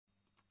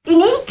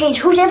Pete,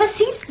 who's ever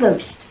seen a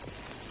ghost?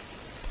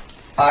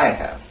 I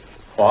have.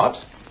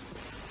 What?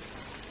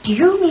 Do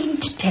you mean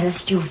to tell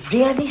us you've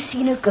really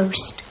seen a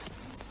ghost?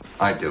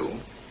 I do.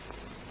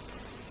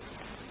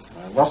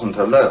 I wasn't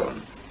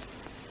alone.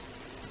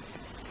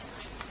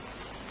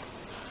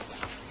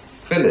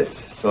 Phyllis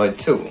saw it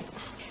too.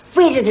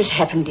 Where did it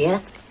happen,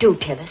 dear? Do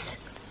tell us.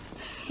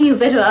 You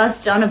better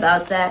ask John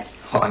about that.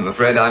 Oh, I'm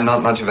afraid I'm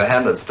not much of a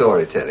hand at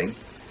storytelling.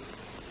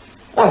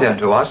 Why don't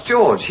you ask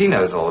George? He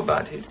knows all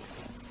about it.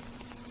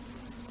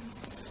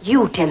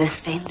 You tell us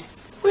then.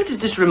 Where did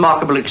this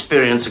remarkable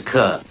experience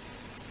occur?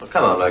 Well,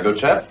 come on, my good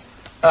chap.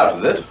 Out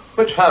with it.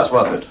 Which house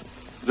was it?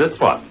 This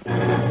one.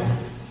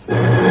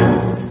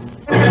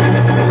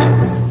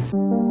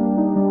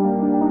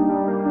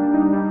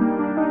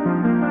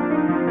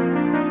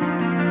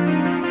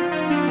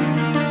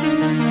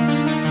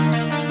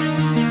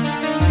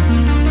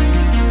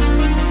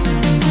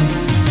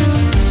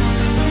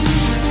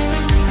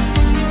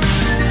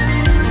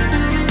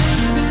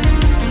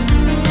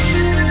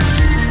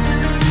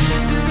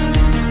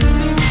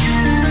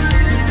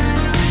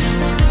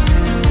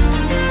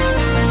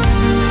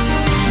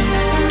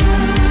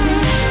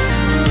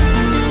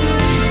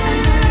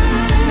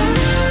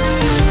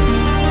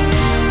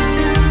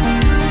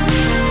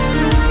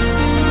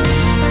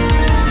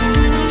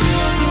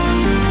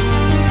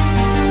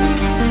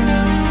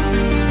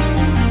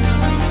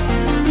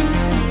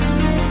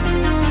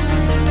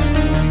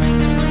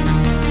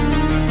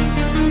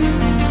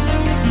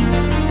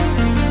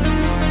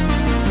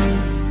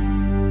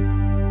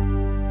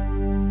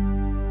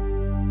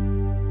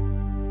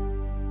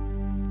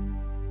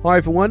 Hi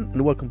everyone,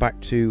 and welcome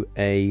back to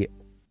a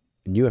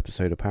new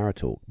episode of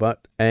Paratalk,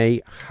 but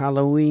a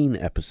Halloween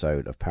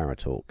episode of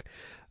Paratalk.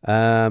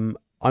 I'm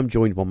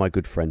joined by my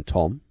good friend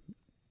Tom,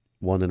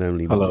 one and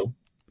only Hello.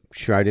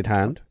 Shrouded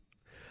Hand.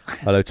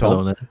 Hello,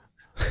 Tom.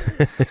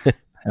 Hello.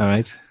 All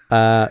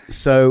right.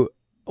 So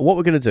what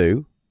we're going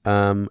to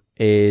do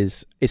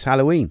is it's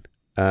Halloween,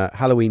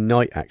 Halloween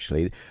night.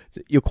 Actually,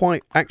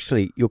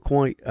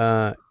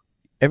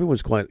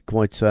 everyone's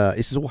quite.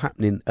 This is all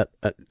happening at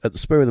the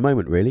spur of the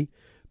moment, really.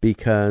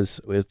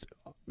 Because I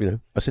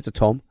said to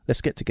Tom,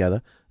 let's get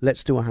together,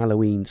 let's do a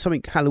Halloween,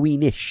 something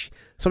Halloweenish,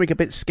 something a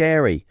bit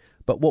scary.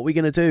 But what are we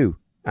going to do?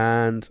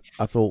 And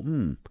I thought,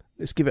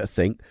 let's give it a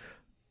think.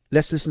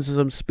 Let's listen to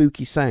some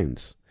spooky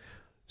sounds.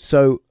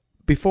 So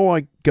before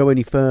I go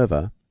any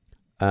further,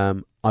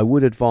 I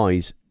would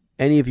advise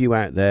any of you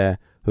out there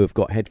who have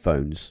got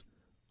headphones,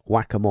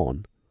 whack them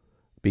on,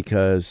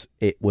 because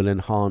it will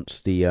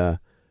enhance the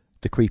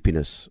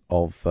creepiness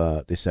of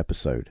this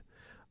episode.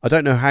 I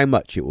don't know how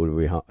much it will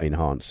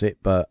enhance it,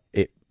 but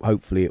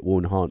hopefully it will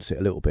enhance it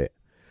a little bit.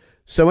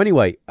 So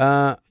anyway,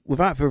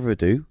 without further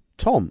ado,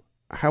 Tom,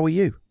 how are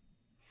you?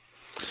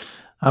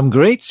 I'm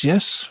great,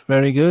 yes,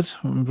 very good.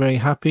 I'm very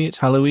happy. It's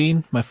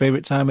Halloween, my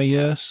favourite time of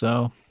year,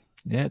 so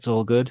yeah, it's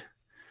all good.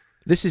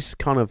 This is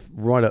kind of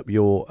right up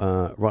your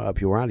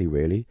alley,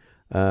 really.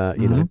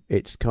 You know,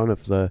 it's kind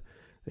of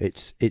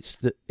it's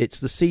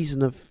the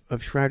season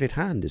of Shrouded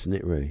Hand, isn't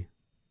it? Really.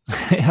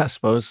 Yeah, I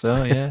suppose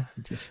so. Yeah,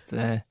 just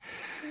the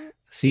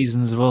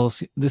season of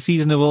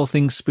all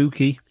things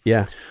spooky.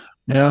 Yeah.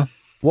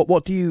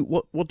 What do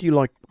you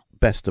like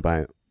best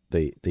about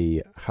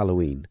the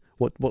Halloween?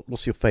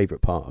 What's your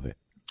favourite part of it?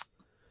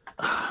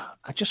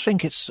 I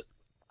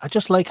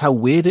just like how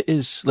weird it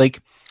is.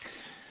 Like,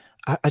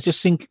 I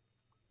just think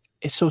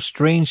it's so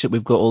strange that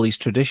we've got all these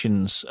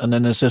traditions, and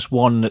then there's this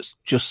one that's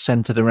just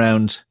centered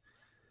around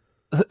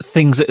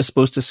things that are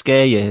supposed to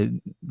scare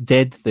you,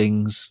 dead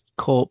things,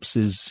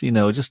 corpses,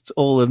 just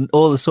all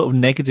the sort of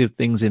negative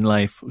things in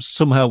life.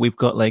 Somehow we've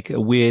got like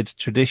a weird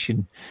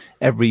tradition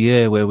every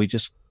year where we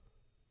just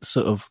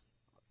sort of,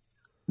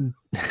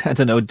 I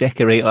don't know,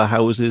 decorate our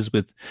houses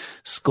with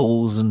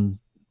skulls and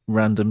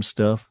random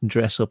stuff and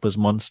dress up as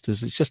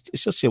monsters. It's just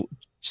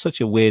such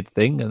a weird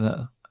thing, and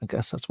I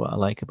guess that's what I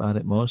like about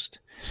it most.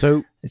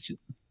 So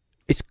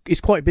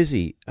it's quite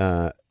busy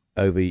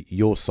over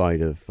your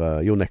side of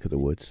your neck of the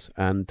woods,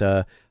 and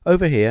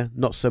over here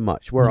not so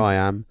much. Where I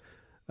am,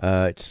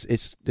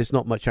 there's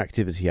not much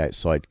activity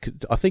outside.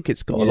 I think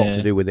it's got a lot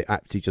to do with it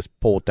actually just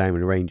poured down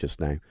in rain just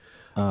now.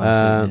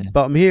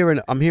 But I'm hearing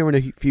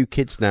a few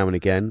kids now and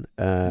again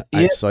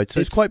outside, so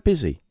it's quite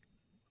busy.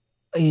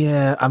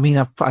 Yeah, I mean,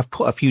 I've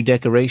put a few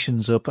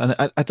decorations up, and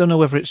I don't know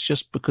whether it's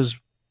just because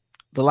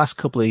the last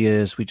couple of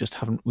years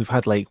we've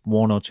had like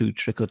one or two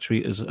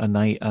trick-or-treaters a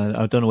night.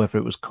 I don't know whether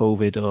it was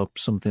COVID or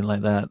something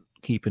like that,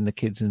 keeping the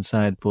kids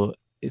inside, but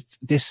it's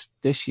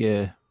this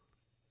year.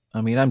 I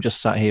mean, I'm just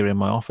sat here in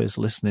my office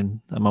listening,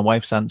 and my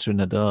wife's answering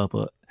the door,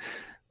 but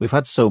we've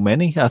had so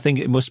many. I think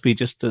it must be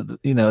just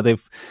they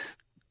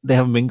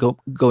haven't been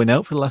going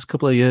out for the last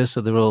couple of years, so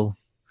they're all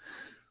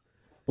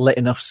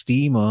letting off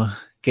steam or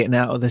getting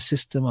out of the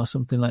system or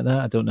something like that.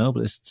 I don't know,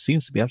 but it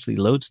seems to be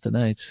absolutely loads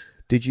tonight.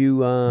 Did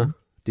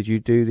you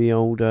do the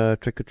old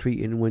trick or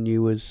treating when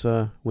you was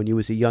a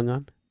young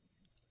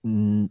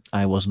un?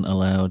 I wasn't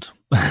allowed.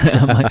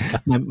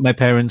 my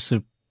parents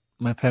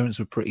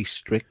were pretty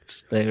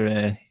strict.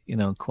 They're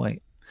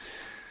quite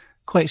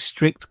quite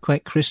strict,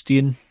 quite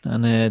Christian,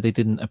 and they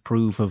didn't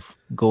approve of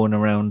going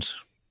around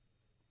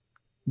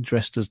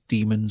dressed as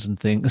demons and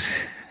things.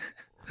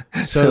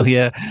 So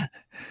yeah.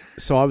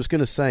 So I was going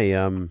to say,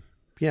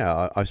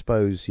 I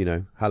suppose,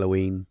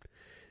 Halloween,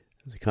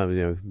 kind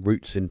of,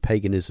 roots in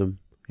paganism,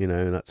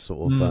 and that's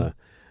sort of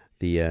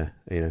the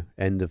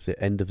end of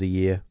the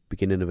year,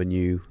 beginning of a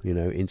new,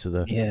 into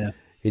the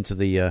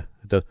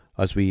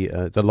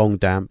long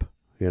damp,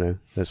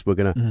 that's we're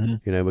gonna,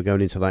 we're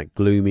going into that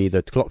gloomy.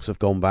 The clocks have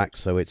gone back,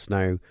 so it's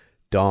now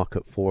dark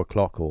at 4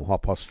 o'clock or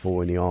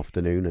 4:30 in the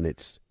afternoon, and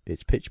it's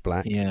pitch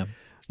black. Yeah.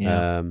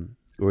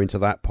 We're into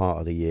that part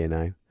of the year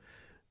now.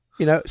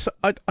 So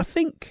I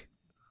think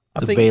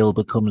the veil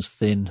becomes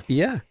thin.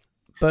 Yeah,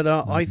 but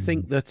I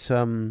think that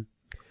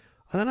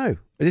I don't know,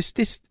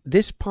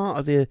 this part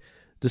of the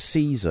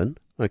season.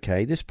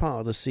 Okay, this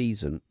part of the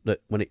season,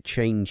 that when it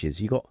changes,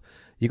 you got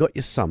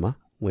your summer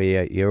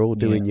where you're all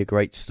doing your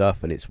great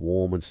stuff and it's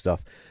warm and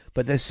stuff.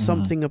 But there's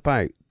something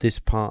about this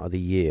part of the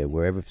year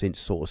where everything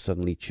sort of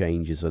suddenly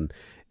changes and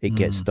it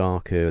gets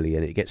dark early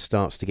and it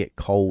starts to get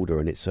colder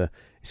and it's a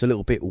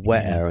little bit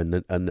wetter and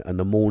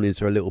the mornings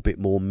are a little bit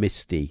more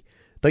misty.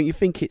 Don't you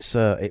think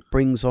it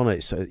brings on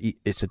it's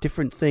a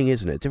different thing,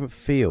 isn't it? A different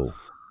feel.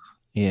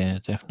 Yeah,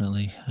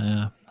 definitely.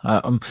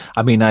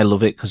 I mean, I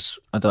love it because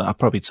I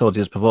probably told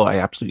you this before. I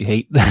absolutely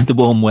hate the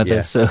warm weather.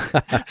 Yeah. So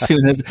as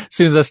soon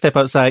as I step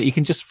outside, you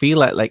can just feel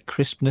like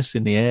crispness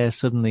in the air.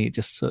 Suddenly,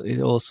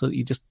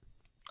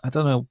 I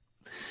don't know.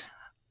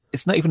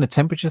 It's not even a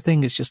temperature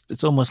thing.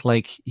 It's almost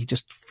like you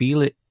just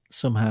feel it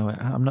somehow.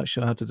 I'm not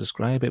sure how to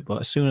describe it, but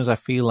as soon as I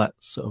feel that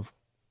sort of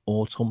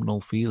autumnal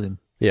feeling,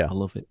 I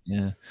love it.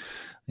 Yeah.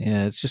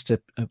 It's just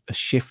a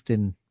shift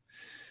in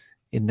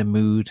the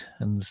mood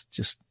and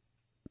just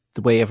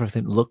the way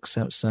everything looks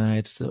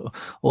outside. So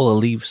all the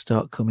leaves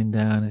start coming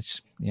down.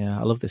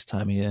 I love this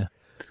time of year.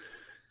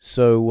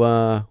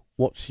 So,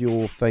 what's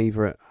your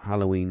favourite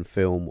Halloween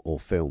film or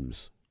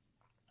films?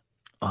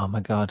 Oh my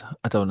God,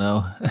 I don't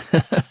know.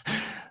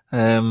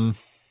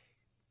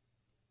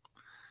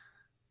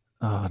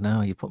 Oh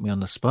no, you put me on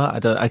the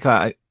spot. I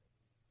can't.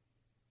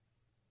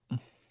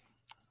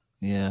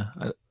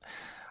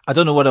 I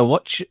don't know what I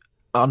watch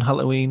on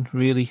Halloween.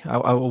 Really,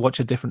 I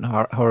watch a different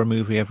horror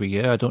movie every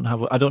year. I don't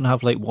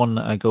have like one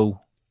that I go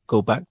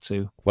back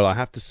to. Well, I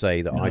have to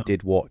say that I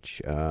did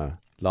watch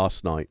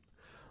last night.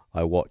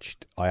 I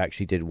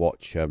actually did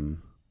watch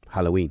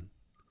Halloween.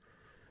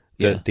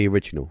 The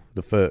original,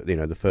 the first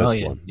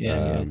one,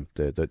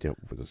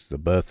 the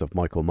birth of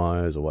Michael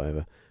Myers or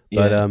whatever.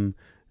 But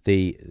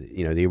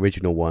the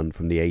original one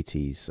from the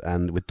 80s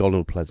and with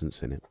Donald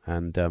Pleasance in it,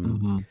 and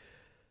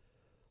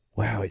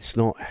wow, it's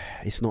not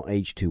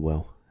aged too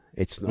well.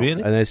 It's not.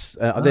 Really? And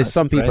there's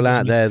some people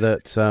out there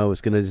that was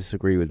going to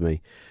disagree with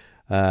me.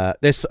 I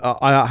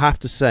have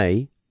to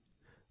say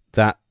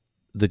that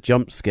the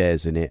jump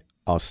scares in it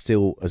are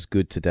still as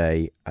good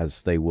today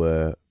as they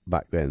were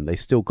back then. They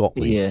still got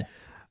me.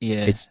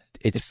 Yeah.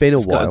 It's been a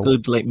while. Got a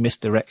good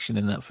misdirection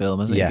in that film,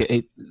 hasn't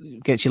it?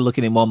 It gets you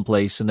looking in one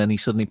place and then he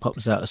suddenly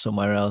pops out of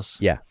somewhere else.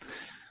 Yeah.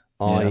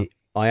 I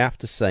have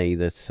to say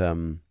that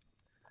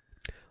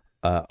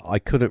I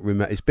couldn't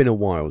remember. It's been a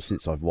while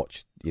since I've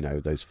watched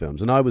those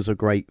films, and I was a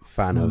great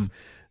fan of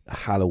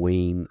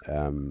Halloween.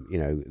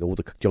 All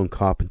the John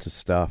Carpenter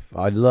stuff.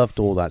 I loved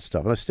all that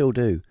stuff, and I still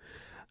do.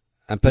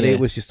 But it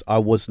was just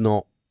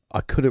I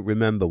couldn't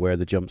remember where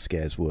the jump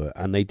scares were,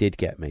 and they did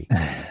get me.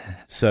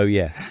 So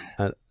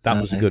that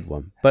was a good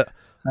one. But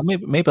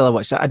maybe I'll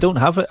watch that. I don't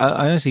have it.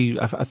 I honestly,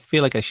 I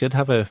feel like I should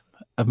have a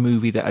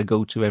movie that I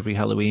go to every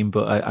Halloween,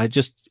 but I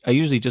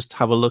usually just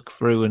have a look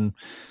through and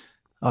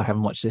I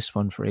haven't watched this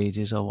one for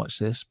ages. I'll watch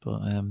this,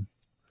 but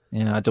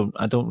I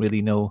don't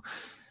really know.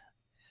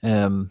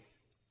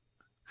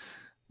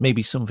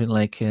 Maybe something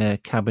like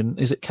Cabin.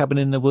 Is it Cabin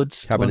in the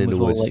Woods? Cabin in the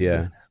Woods,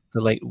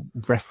 the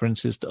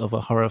references to other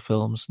horror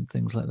films and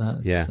things like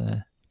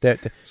that.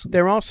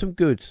 There are some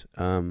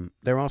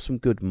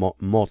good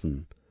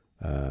modern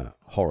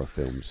horror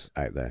films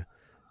out there.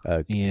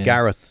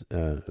 Gareth,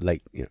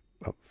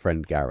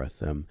 friend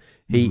Gareth,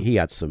 he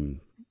had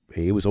some.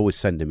 He was always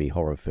sending me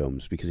horror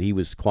films because he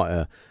was quite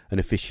an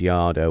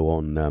aficionado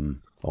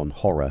on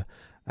horror,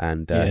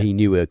 and he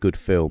knew a good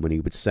film, and he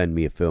would send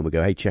me a film and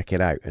go, "Hey, check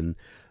it out." And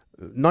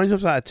 9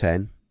 times out of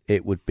 10,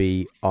 it would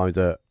be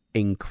either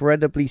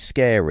incredibly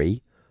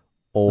scary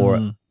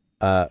or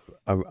a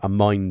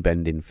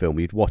mind-bending film.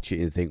 You'd watch it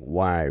and think,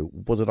 wow,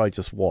 what did I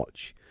just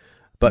watch?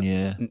 But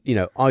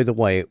either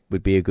way, it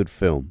would be a good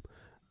film.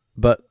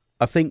 But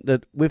I think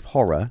that with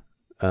horror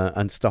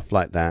and stuff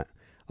like that,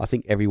 I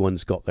think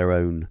everyone's got their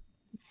own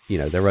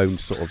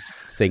sort of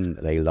thing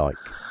that they like.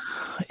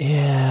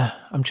 Yeah,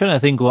 I'm trying to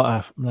think what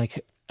I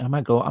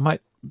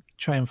might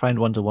try and find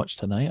one to watch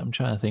tonight. I'm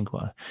trying to think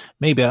what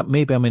maybe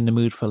I'm in the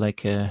mood for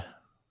like a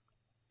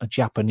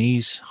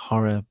Japanese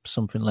horror,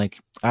 something like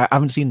I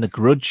haven't seen The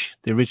Grudge,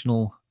 the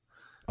original.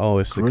 Oh,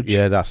 it's Grudge.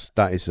 I've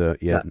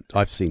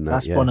seen that.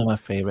 That's one of my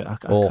favorite. I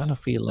kind of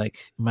feel like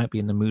I might be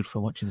in the mood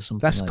for watching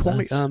something. That's like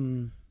quite.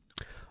 that.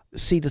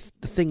 See, the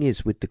thing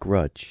is with The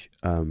Grudge,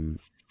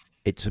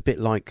 it's a bit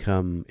like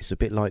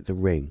The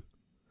Ring.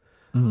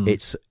 Mm.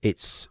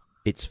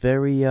 It's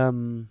very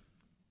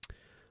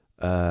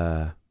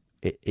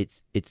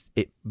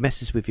it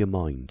messes with your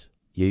mind.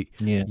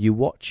 You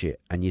watch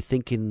it and you're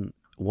thinking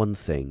one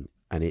thing,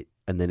 and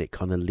then it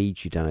kind of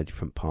leads you down a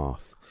different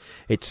path.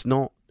 It's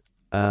not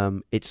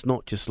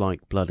just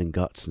like blood and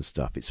guts and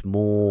stuff. It's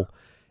more,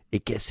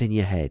 it gets in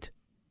your head.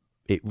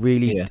 It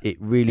really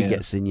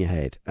gets in your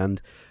head,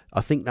 and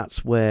I think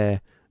that's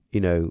where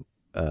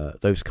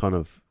those kind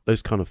of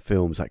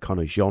films, that kind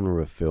of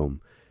genre of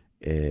film,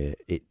 it's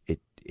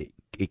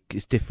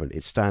different.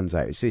 It stands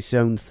out. It's its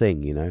own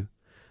thing,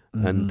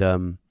 Mm-hmm. And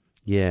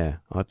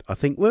I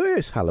think, well,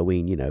 it's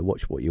Halloween.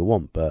 Watch what you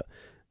want, but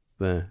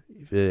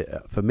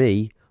for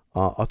me,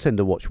 I tend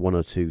to watch one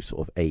or two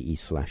sort of 80s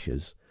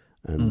slashers,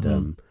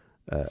 and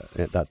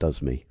that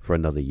does me for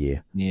another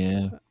year.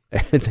 Yeah.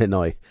 And then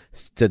I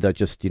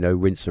just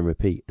rinse and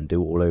repeat and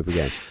do it all over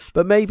again.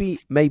 But maybe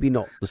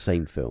not the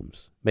same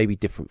films, maybe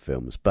different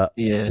films, but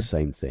the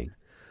same thing.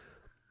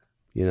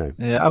 Yeah,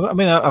 I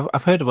mean,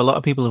 I've heard of a lot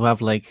of people who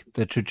have like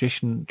the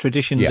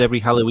traditions. Every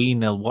Halloween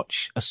they'll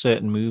watch a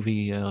certain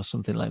movie or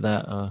something like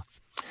that. Or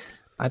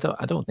I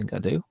don't think I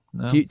do.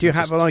 No, do you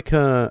have like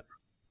a?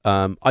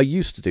 I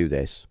used to do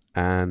this,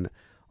 and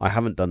I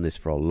haven't done this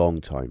for a long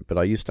time. But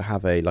I used to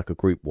have a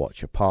group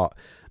watch,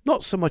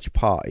 not so much a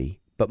party,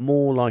 but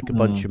more like a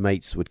bunch of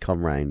mates would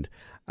come round,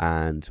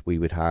 and we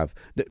would have.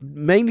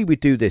 Mainly, we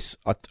do this.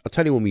 I'll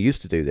tell you when we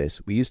used to do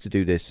this. We used to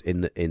do this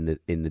in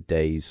the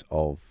days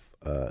of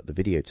the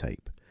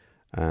videotape,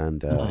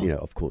 and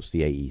of course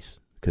the 80s,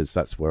 because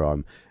that's where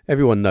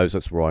everyone knows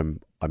that's where I'm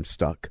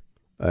stuck.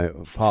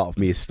 Part of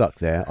me is stuck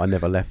there. I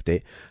never left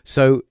it.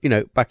 So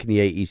back in the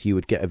 80s, you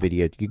would get a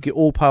video. You get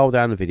all piled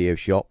down the video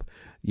shop.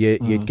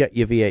 You'd get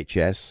your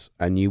VHS,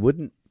 and you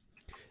wouldn't.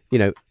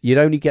 You'd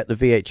only get the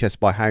VHS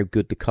by how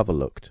good the cover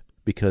looked,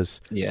 because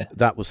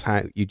that was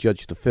how you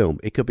judged the film.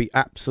 It could be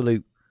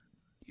absolute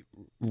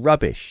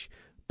rubbish,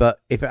 but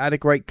if it had a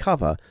great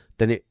cover,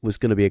 then it was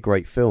going to be a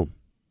great film.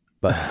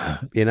 But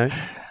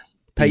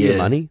pay your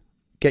money,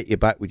 get you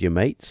back with your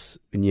mates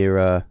and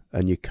your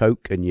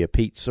Coke and your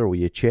pizza or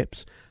your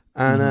chips,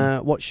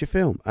 and watch your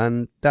film.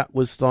 And that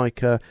was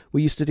like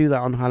we used to do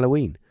that on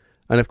Halloween.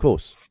 And of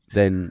course,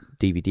 then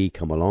DVD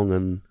come along,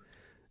 and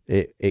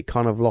it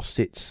kind of lost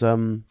its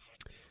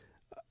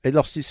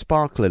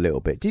sparkle a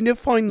little bit. Didn't you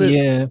find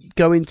that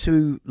going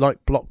to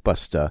like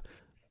Blockbuster?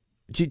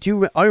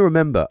 I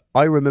remember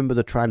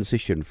the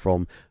transition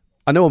from.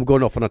 I know I'm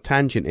going off on a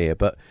tangent here,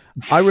 but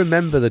I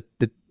remember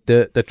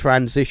the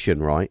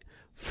transition, right,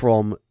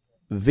 from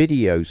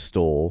video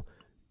store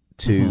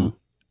to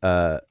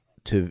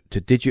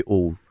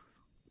digital,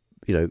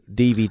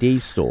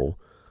 DVD store.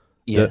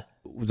 Yeah.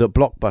 The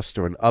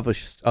Blockbuster and other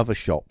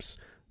shops,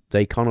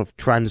 they kind of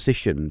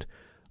transitioned.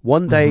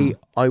 One day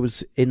I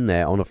was in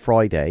there on a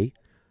Friday,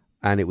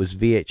 and it was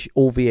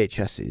all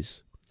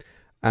VHSs,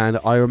 and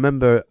I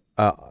remember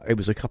it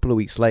was a couple of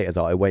weeks later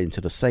that I went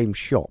into the same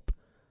shop,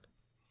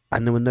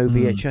 and there were no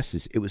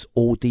VHSs. It was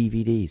all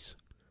DVDs.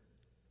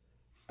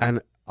 And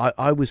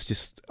I was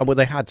just... Well,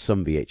 they had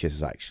some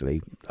VHSs,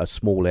 actually, a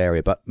small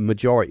area, but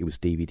majority was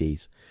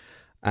DVDs.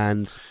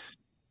 And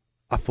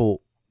I thought,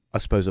 I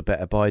suppose I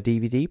better buy a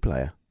DVD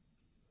player.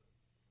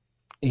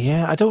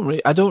 Yeah, I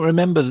don't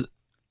remember...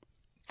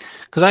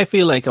 Because I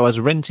feel like I was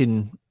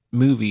renting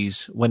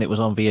movies when it was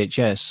on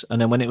VHS, and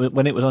then when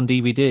it was on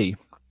DVD,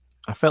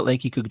 I felt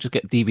like you could just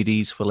get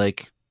DVDs for,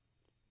 like,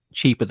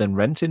 cheaper than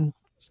renting.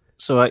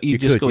 So you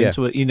just go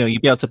into it,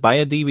 you'd be able to buy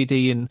a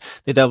DVD, and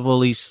they'd have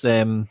all these. I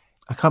can't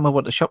remember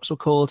what the shops were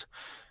called,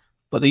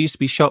 but there used to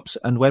be shops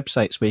and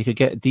websites where you could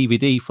get a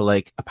DVD for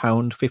like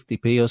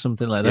 £1.50 or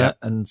something like that.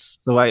 And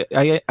so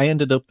I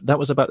ended up. That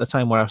was about the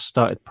time where I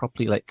started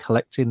properly like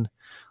collecting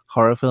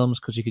horror films,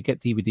 because you could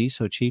get DVDs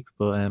so cheap.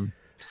 But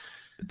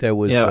there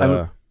was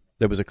a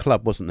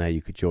club, wasn't there?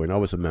 You could join. I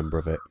was a member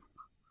of it.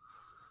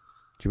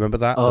 Do you remember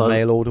that? The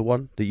mail order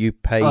one that you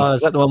pay? Oh,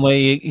 is that the one where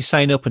you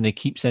sign up and they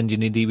keep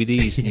sending you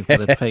DVDs and you've got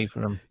to pay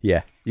for them?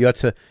 Yeah. You had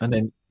to... And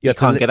then you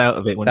can't get out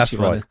of it once you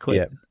want to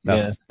quit.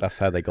 Yeah, that's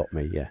how they got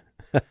me, yeah.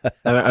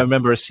 I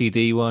remember a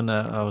CD one.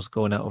 I was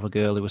going out with a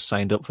girl who was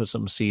signed up for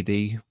some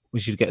CD,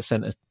 which you'd get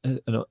sent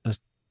an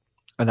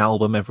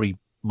album every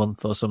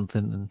month or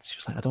something. And she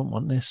was like, I don't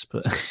want this,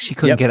 but she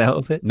couldn't get out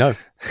of it. No.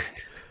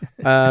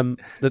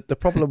 The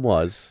problem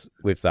was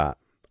with that,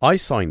 I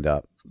signed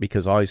up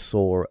because I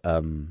saw...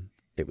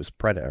 it was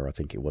Predator, I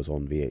think it was,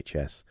 on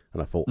VHS,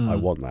 and I thought I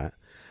want that.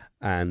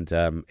 And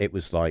it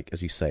was like,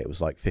 as you say, it was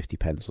like 50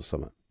 pence or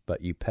something. But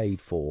you paid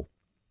for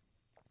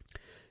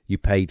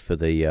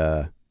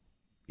the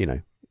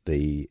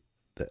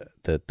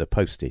the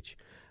postage,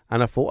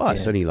 and I thought,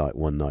 it's only like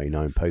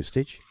 $1.99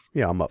 postage.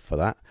 Yeah, I'm up for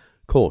that.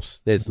 Of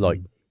course, there's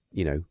like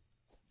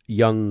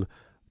young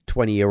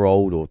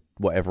 20-year-old or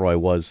whatever I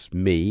was,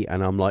 me,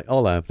 and I'm like,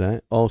 I'll have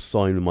that. I'll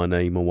sign my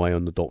name away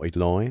on the dotted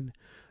line.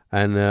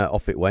 And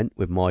off it went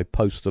with my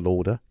postal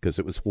order, because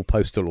it was all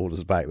postal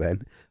orders back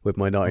then, with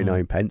my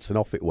 99 pence, and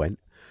off it went.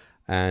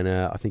 And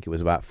I think it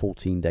was about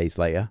 14 days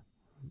later,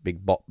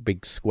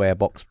 big square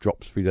box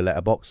drops through the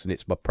letterbox, and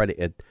it's my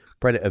Predator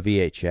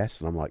VHS,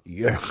 and I'm like,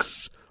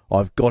 yes,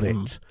 I've got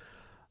it.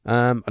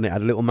 And it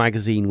had a little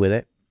magazine with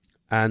it,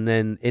 and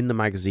then in the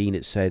magazine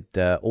it said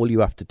all you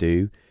have to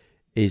do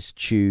is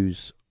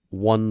choose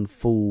one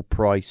full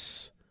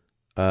price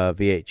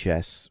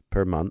VHS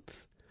per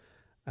month,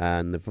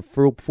 and the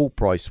full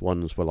price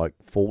ones were like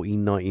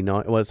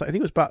 $14.99. Well, I think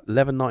it was about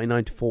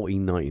 $11.99 to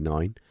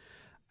 $14.99,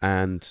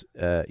 and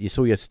you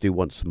saw you had to do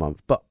once a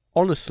month. But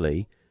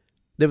honestly,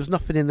 there was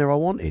nothing in there I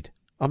wanted.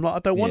 I'm like, I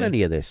don't want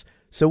any of this.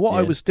 So what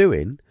I was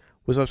doing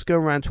was I was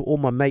going around to all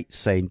my mates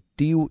saying,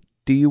 do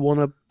you want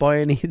to buy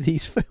any of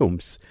these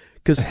films?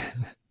 Because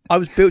I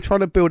was trying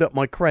to build up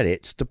my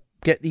credits to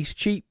get these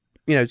cheap,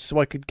 so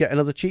I could get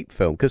another cheap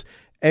film. Because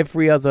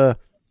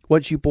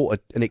once you bought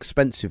an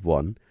expensive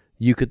one,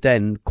 you could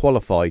then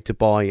qualify to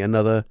buy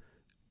another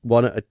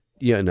one at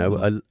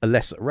a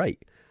lesser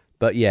rate.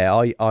 But yeah,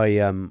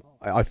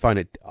 I found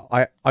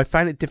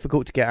it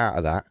difficult to get out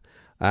of that,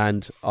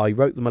 and I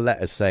wrote them a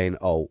letter saying,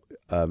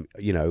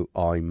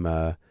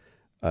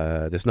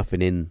 there's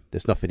nothing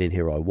in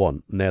here I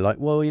want. And they're like,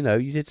 well,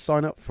 you did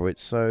sign up for it,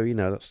 so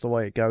that's the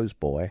way it goes,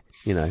 boy.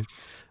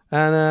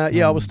 And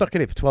I was stuck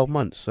in it for 12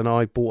 months, and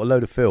I bought a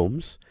load of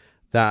films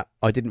that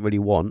I didn't really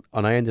want,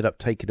 and I ended up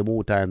taking them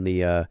all down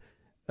the.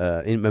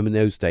 In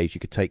those days, you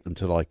could take them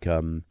to like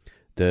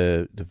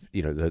the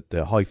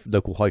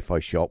local hi-fi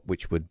shop,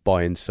 which would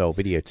buy and sell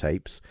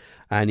videotapes,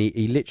 and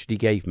he literally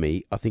gave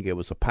me, I think it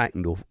was a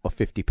packet of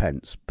 50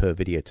 pence per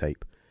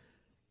videotape.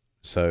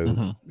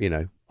 So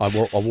I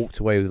walked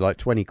away with like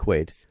 20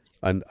 quid,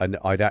 and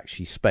I'd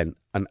actually spent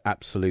an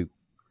absolute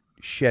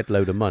shed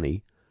load of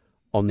money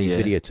on these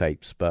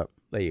videotapes. But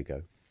there you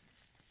go,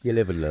 you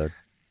live and learn.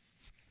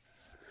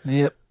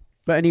 Yep.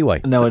 But anyway,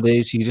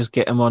 nowadays you just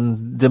get them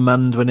on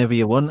demand whenever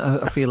you want.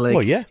 I feel like,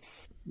 well, yeah,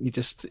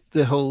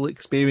 the whole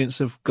experience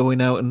of going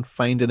out and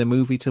finding a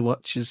movie to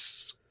watch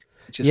is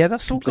just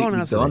that's all gone,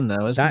 hasn't it?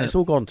 Now, isn't it? That's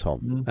all gone,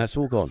 Tom. That's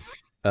all gone.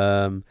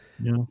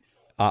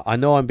 I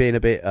know I'm being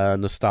a bit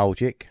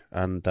nostalgic,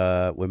 and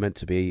we're meant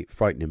to be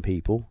frightening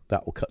people.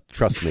 That will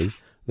trust me,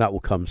 that will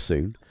come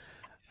soon.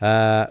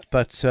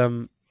 But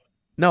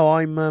no,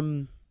 I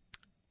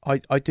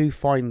do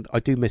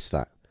miss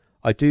that.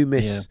 I do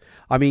miss. Yeah.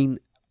 I mean,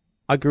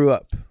 I grew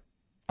up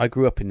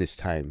in this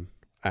town,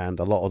 and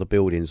a lot of the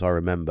buildings I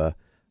remember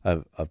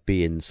of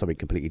being something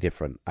completely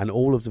different. And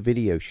all of the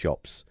video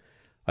shops,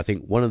 I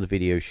think one of the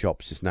video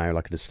shops is now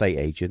like an estate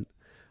agent.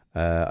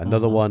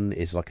 Another one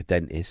is like a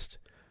dentist.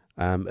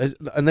 And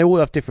they all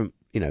have different,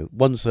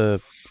 one's a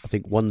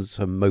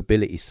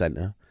mobility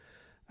centre,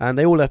 and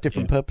they all have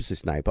different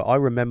purposes now. But I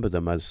remember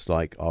them as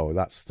like, oh,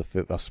 that's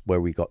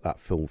where we got that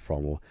film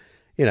from, or,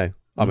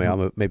 I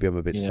mean, maybe I'm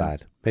a bit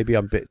sad. Maybe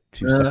I'm a bit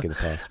too stuck in the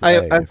past.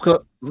 I've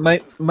got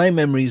my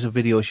memories of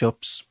video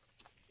shops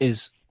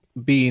is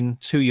being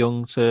too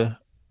young to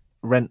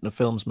rent the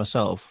films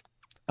myself,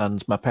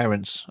 and my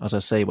parents, as I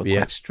say, were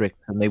quite strict,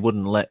 and they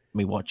wouldn't let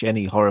me watch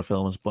any horror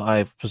films. But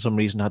I, for some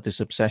reason, had this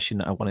obsession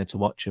that I wanted to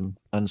watch them,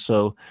 and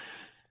so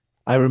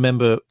I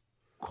remember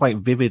quite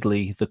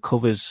vividly the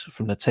covers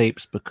from the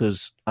tapes,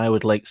 because I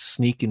would like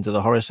sneak into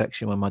the horror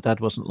section when my dad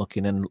wasn't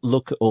looking and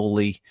look at all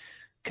the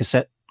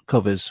cassette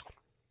covers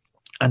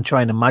and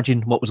try and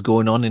imagine what was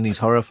going on in these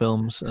horror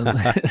films, and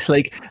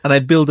and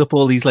I'd build up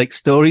all these like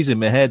stories in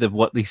my head of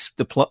what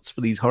the plots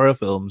for these horror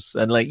films,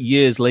 and like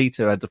years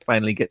later I'd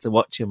finally get to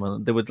watch them,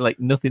 and they were like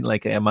nothing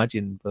like I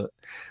imagined. But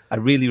I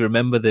really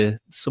remember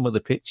some of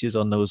the pictures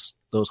on those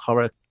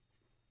horror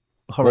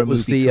what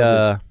was movie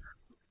the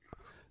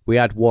we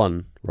had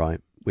one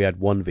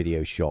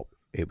video shop.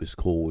 It was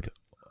called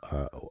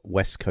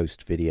West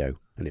Coast Video,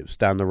 and it was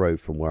down the road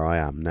from where I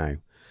am now,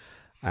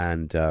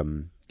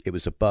 and it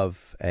was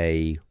above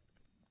I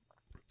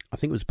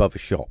think it was above a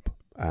shop,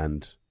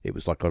 and it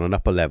was like on an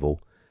upper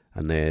level,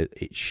 and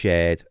it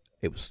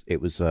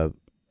was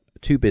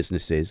two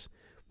businesses.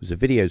 It was a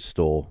video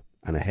store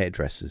and a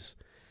hairdresser's,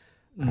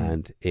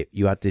 and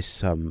you had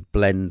this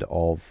blend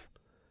of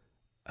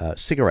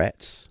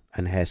cigarettes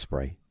and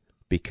hairspray,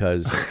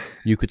 because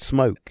you could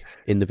smoke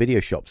in the video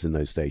shops in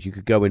those days. You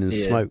could go in and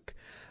smoke,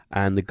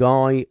 and the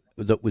guy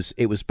it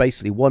was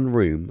basically one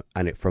room,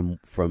 and it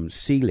from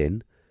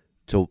ceiling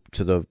to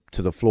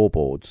the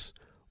floorboards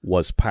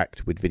was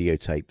packed with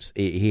videotapes.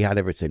 He had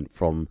everything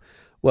from,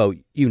 well,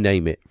 you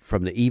name it,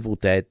 from the Evil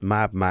Dead,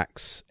 Mad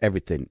Max,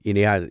 everything. He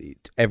had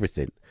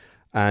everything,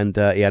 and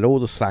he had all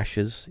the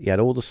slashers. He had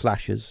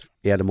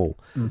them all.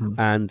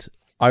 And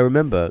I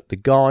remember the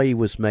guy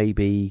was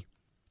maybe,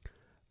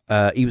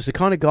 he was the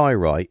kind of guy,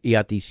 right? He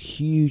had these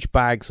huge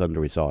bags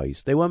under his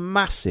eyes. They were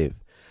massive,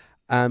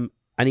 and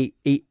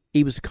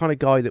he was the kind of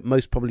guy that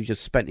most probably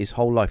just spent his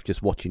whole life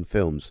just watching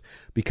films,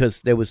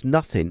 because there was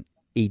nothing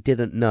he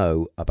didn't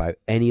know about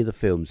any of the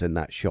films in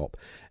that shop.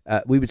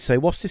 We would say,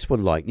 what's this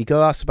one like? And he'd go,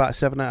 that's about a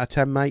 7 out of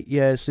 10, mate.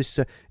 Yeah, it's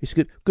a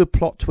good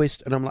plot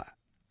twist. And I'm like,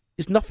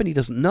 there's nothing he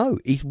doesn't know.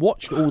 He's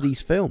watched all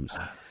these films.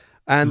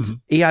 And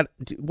he had,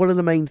 one of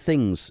the main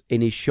things in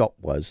his shop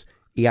was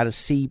he had a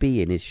CB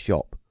in his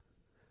shop.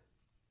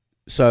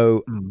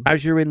 So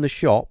as you're in the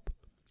shop,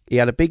 he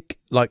had a big,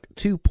 like,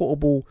 2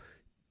 portable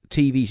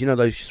TVs. You know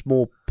those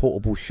small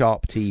portable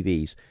Sharp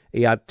TVs.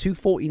 He had 2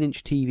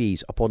 14-inch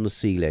TVs up on the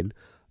ceiling,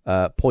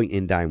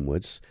 pointing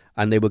downwards,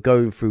 and they were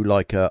going through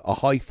like a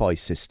hi-fi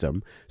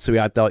system. So he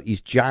had like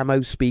these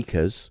Jamo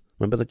speakers.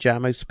 Remember the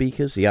Jamo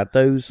speakers? He had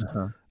those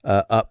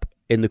up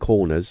in the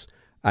corners,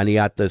 and he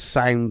had the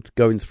sound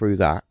going through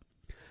that,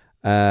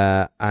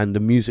 and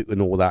the music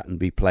and all that, and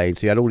be playing.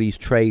 So he had all these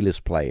trailers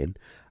playing.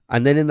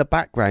 And then in the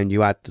background,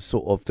 you had the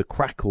sort of the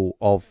crackle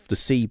of the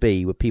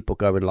CB with people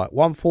going like,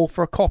 1-4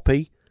 for a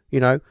copy, you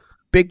know,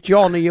 Big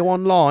John, are you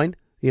online?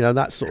 You know,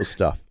 that sort of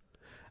stuff.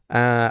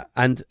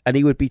 And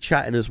he would be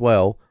chatting as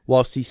well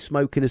whilst he's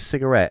smoking a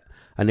cigarette.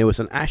 And there was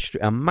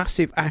a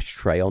massive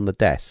ashtray on the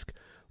desk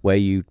where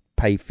you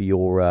pay for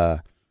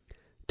your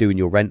doing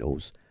your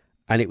rentals,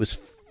 and it was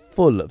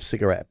full of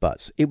cigarette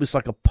butts. It was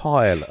like a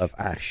pile of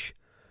ash,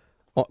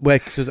 where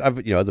because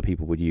other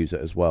people would use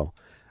it as well.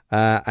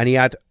 And he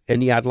had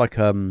like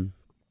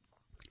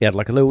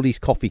all these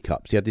coffee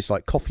cups. He had this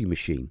like coffee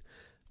machine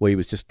where he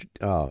was just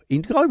the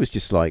guy was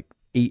just like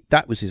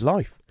that was his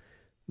life.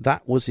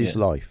 That was his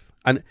life.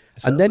 And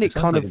then it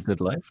kind of like a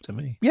good life to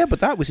me. Yeah, but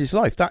that was his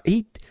life. That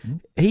he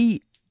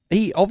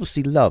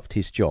obviously loved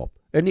his job,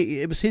 and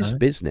it was his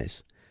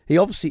business. He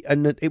obviously,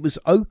 and it was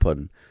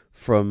open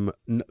from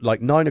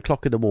like 9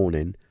 o'clock in the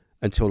morning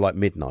until like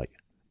midnight.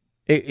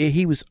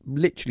 He was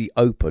literally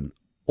open.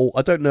 Or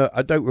I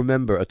don't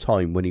remember a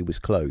time when he was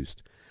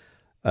closed.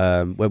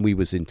 When we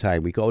was in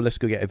town, we go, let's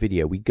go get a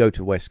video. We go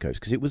to West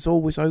Coast because it was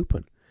always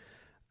open,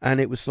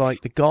 and it was like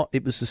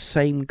it was the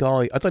same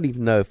guy. I don't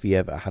even know if he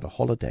ever had a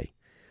holiday,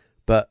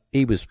 but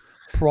he was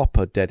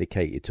proper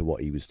dedicated to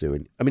what he was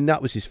doing. I mean,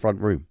 that was his front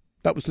room.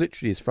 That was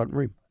literally his front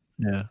room.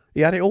 Yeah,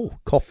 he had it all: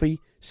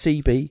 coffee,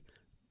 CB,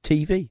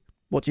 TV.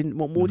 What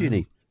more do you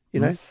need?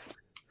 You know.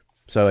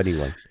 So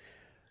anyway,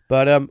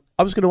 but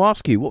I was going to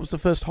ask you, what was the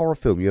first horror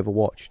film you ever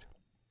watched?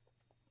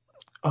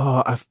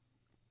 Oh,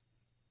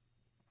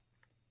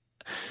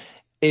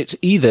 it's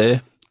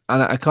either,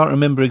 and I can't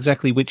remember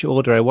exactly which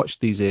order I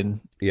watched these in.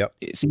 Yep.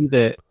 It's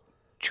either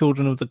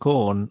Children of the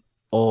Corn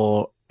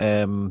or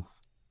Bram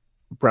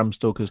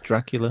Stoker's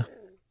Dracula,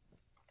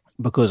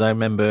 because I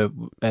remember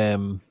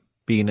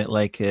being at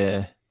like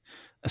a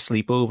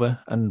sleepover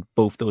and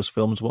both those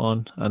films were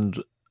on.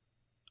 And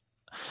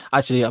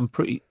actually, it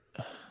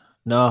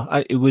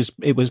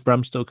was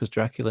Bram Stoker's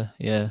Dracula.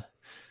 Yeah.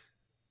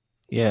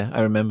 Yeah,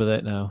 I remember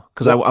that now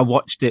because I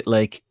watched it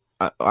like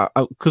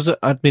because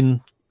I'd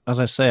been, as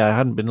I say, I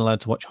hadn't been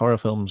allowed to watch horror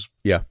films.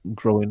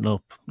 Growing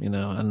up,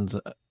 and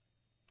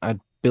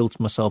I'd built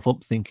myself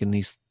up thinking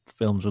these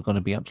films were going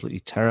to be absolutely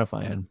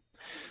terrifying.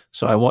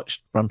 So I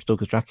watched Bram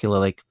Stoker's Dracula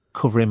like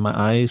covering my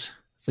eyes,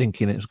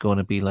 thinking it was going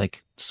to be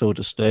like so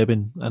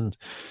disturbing. And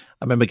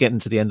I remember getting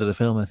to the end of the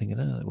film and thinking,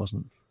 it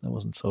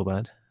wasn't so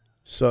bad.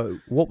 So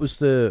what was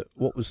the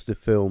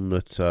film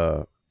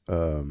that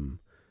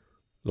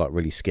like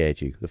really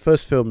scared you? The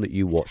first film that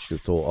you watched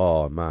and thought,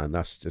 oh man,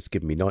 that's just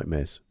giving me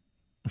nightmares.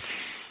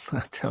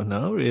 I don't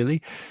know,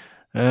 really.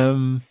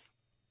 There's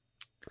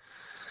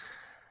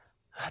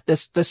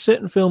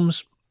certain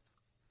films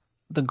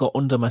that got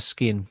under my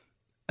skin.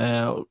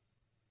 The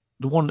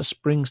one that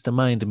springs to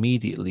mind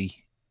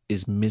immediately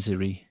is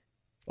Misery.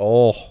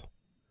 Oh,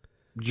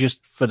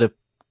 just for that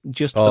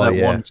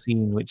one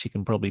scene, which you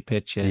can probably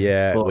picture.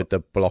 Yeah, with the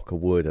block of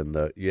wood and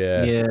the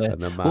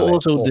and the mallet. But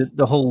also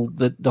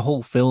the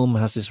whole film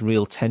has this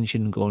real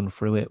tension going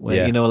through it,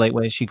 where like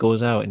when she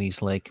goes out and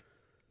he's like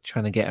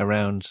trying to get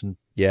around and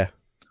sort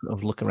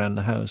of look around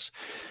the house.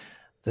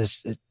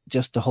 There's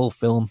just the whole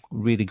film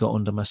really got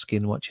under my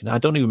skin watching. I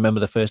don't even remember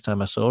the first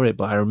time I saw it,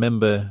 but I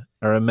remember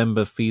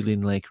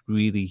feeling like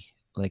really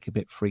like a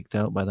bit freaked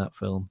out by that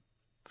film.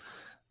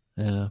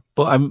 Yeah,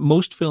 but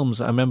most films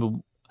I remember.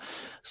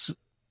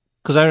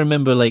 Because I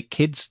remember like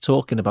kids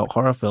talking about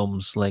horror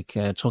films, like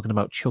talking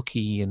about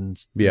Chucky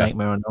and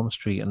Nightmare on Elm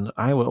Street, and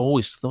I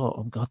always thought,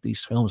 oh God,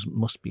 these films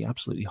must be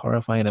absolutely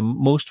horrifying. And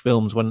most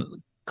films,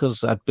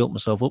 because I'd built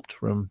myself up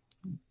to them,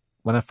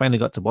 when I finally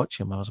got to watch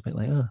them, I was a bit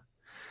like, oh,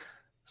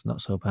 it's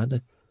not so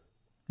bad,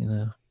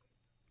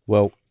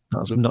 Well,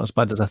 not as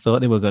bad as I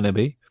thought they were going to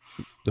be.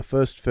 The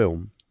first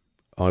film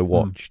I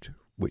watched,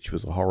 which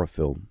was a horror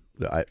film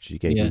that actually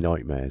gave me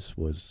nightmares,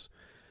 was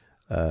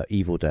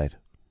Evil Dead.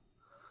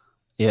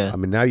 Yeah. I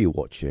mean, now you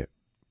watch it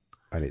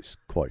and it's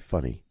quite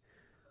funny.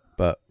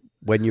 But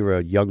when you're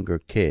a younger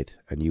kid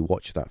and you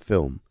watch that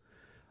film,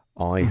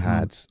 I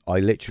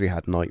literally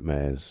had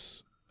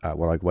nightmares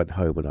when I went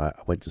home and I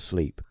went to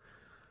sleep.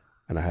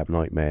 And I had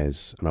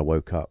nightmares and I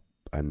woke up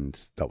and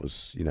that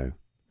was,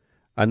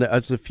 And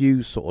there's a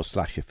few sort of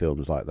slasher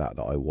films like that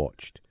I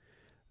watched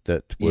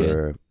that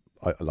were,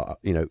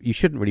 you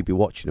shouldn't really be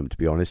watching them, to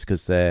be honest,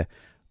 because they're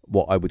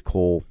what I would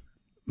call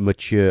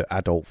mature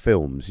adult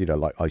films,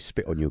 like I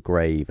Spit on Your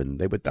Grave,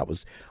 and I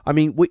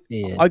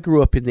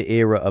grew up in the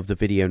era of the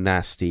video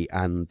nasty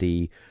and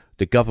the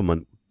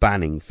government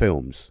banning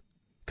films.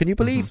 Can you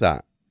believe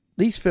that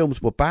these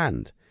films were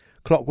banned?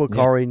 Clockwork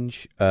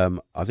Orange.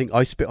 I think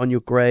I Spit on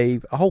Your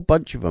Grave. A whole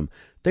bunch of them.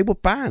 They were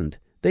banned.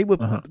 They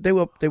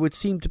would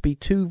seem to be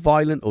too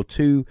violent or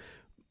too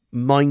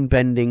mind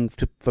bending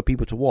for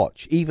people to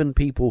watch, even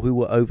people who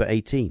were over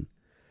 18.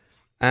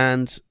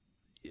 And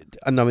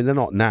I mean, they're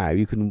not now.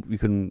 You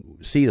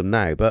can see them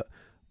now, but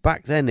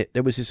back then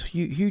there was this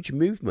huge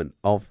movement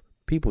of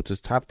people to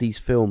have these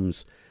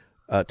films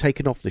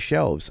taken off the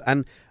shelves,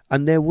 and I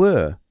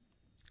knew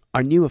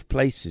of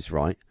places,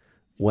 right,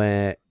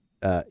 where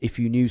if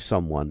you knew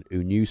someone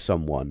who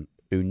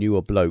knew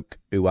a bloke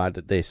who had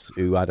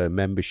a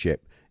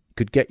membership,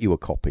 could get you a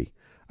copy,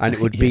 and it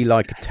would be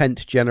like a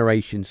 10th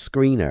generation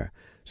screener.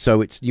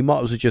 So you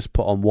might as well just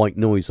put on white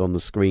noise on the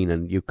screen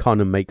and you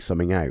kind of make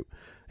something out.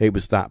 It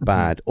was that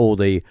bad. Or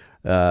the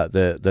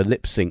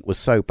lip sync was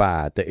so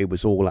bad that it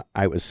was all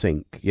out of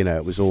sync. You know,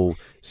 it was all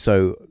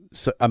so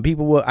and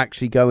people were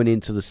actually going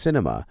into the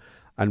cinema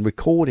and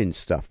recording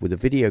stuff with the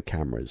video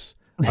cameras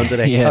under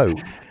their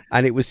coat,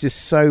 and it was just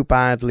so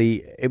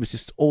badly. It was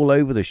just all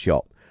over the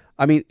shop.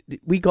 I mean,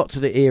 we got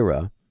to the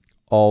era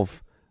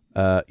of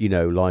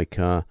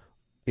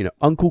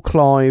Uncle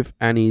Clive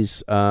and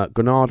his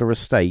Granada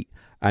estate,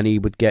 and he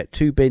would get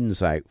 2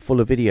 bins out full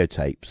of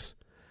videotapes,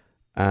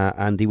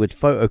 and he would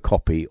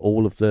photocopy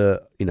all of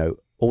the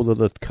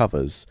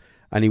covers,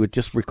 and he would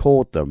just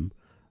record them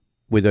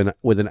with an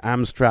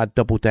Amstrad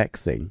double deck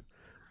thing.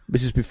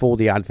 This is before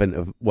the advent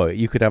of, well,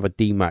 you could have a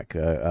DMAC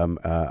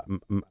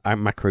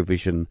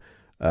Macrovision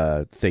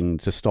thing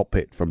to stop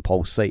it from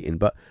pulsating,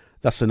 but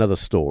that's another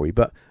story.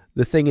 But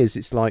the thing is,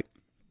 it's like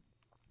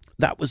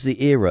that was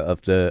the era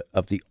of the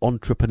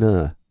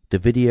entrepreneur, the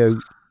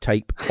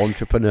videotape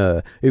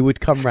entrepreneur, who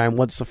would come round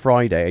once a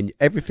Friday and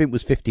everything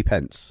was 50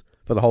 pence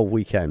for the whole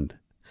weekend.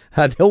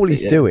 And all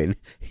he's doing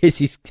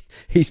is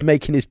he's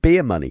making his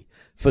beer money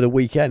for the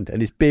weekend and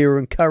his beer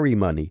and curry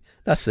money.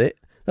 That's it.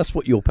 That's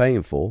what you're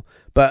paying for.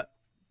 But,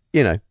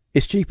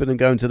 it's cheaper than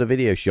going to the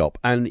video shop,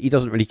 and he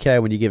doesn't really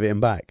care when you give it him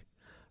back.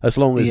 As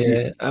long as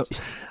I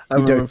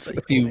remember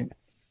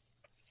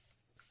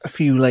a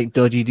few like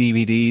dodgy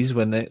DVDs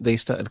when they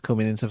started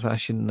coming into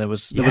fashion. There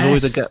was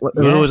always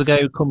a guy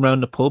who'd come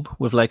round the pub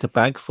with like a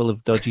bag full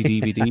of dodgy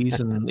DVDs,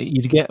 and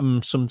you'd get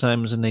them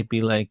sometimes, and they'd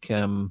be like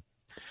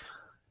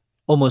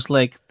almost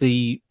like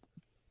the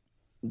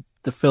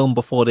film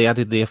before they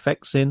added the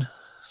effects in.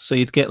 So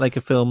you'd get like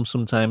a film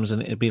sometimes,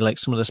 and it'd be like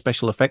some of the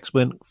special effects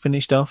weren't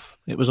finished off.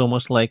 It was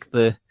almost like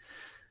the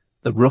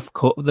rough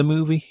cut of the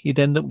movie you'd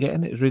end up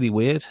getting. It was really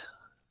weird.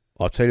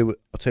 I'll tell you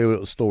a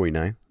little story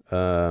now.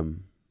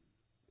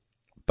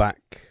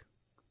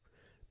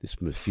 This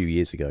was a few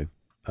years ago.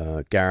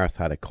 Gareth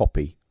had a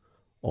copy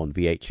on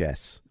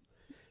VHS.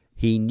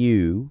 He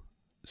knew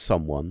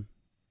someone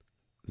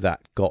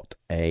that got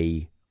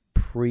a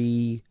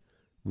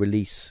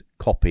pre-release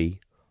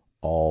copy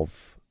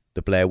of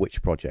the Blair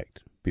Witch Project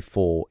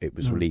before it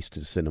was released to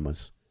the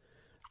cinemas.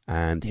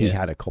 And he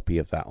had a copy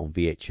of that on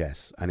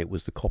VHS, and it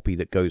was the copy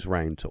that goes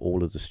round to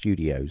all of the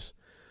studios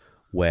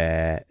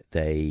where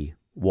they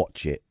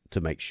watch it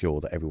to make sure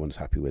that everyone's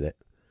happy with it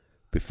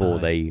before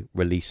they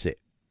release it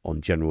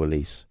on general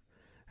release.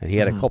 And he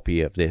had a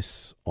copy of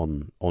this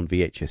on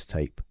VHS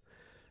tape.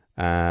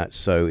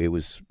 So it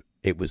was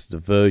the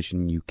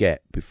version you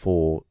get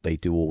before they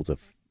do all the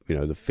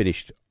the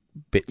finished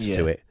bits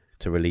to it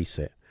to release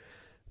it.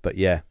 But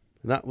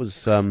that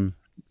was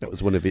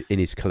one of it in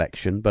his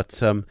collection. But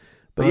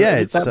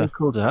it's that was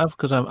cool to have,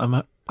 because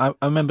I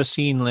remember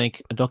seeing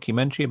like a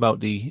documentary about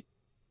the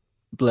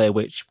Blair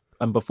Witch,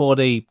 and before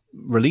they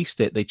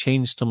released it, they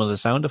changed some of the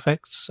sound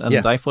effects, and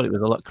I thought it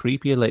was a lot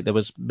creepier. Like there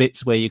was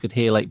bits where you could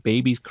hear like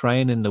babies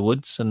crying in the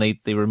woods, and they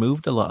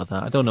removed a lot of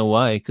that. I don't know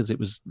why, because it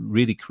was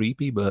really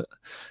creepy. But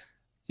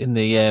in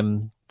the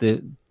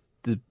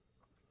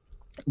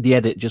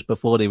edit just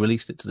before they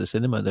released it to the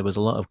cinema, there was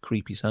a lot of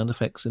creepy sound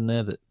effects in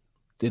there that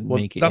didn't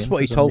make it. That's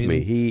what he told me.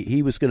 Reason.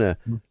 He was gonna.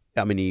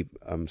 I mean, he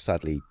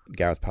sadly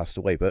Gareth passed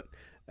away, but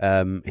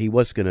he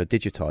was gonna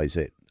digitize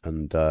it,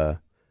 and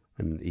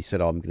he said,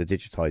 I'm going to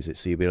digitize it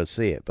so you'll be able to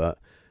see it. But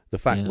the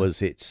fact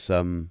was, it's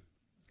I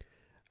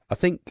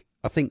think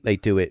they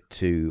do it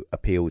to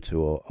appeal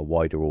to a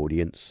wider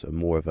audience, and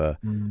more of a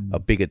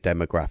bigger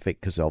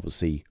demographic, because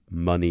obviously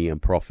money and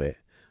profit.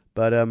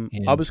 But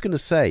I was going to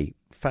say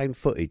found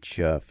footage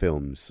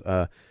films.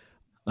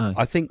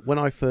 I think when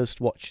I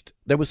first watched,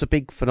 there was a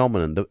big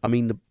phenomenon.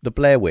 The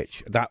Blair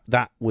Witch,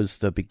 that was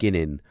the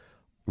beginning,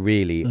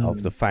 really,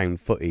 of the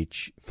found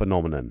footage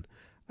phenomenon.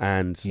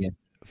 And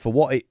for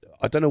what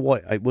I don't know why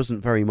it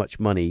wasn't very much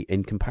money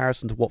in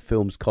comparison to what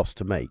films cost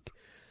to make.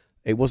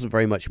 It wasn't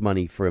very much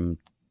money for him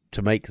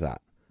to make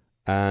that,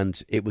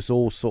 and it was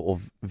all sort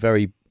of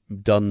very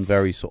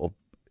sort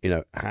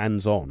of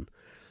hands on.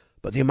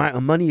 But the amount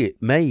of money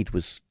it made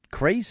was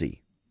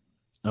crazy.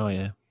 Oh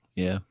yeah.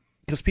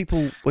 Because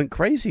people went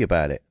crazy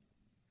about it.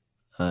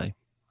 Aye.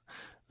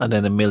 And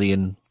then a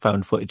million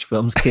found footage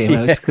films came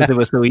out because they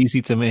were so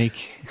easy to make.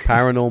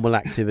 Paranormal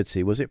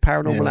Activity. Was it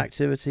Paranormal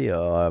Activity?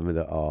 I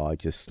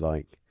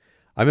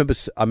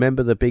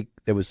remember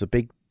there was a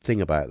big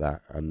thing about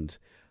that, and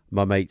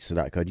my mates and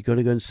that going, you got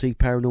to go and see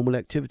Paranormal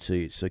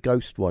Activity. It's a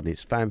ghost one.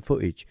 It's fan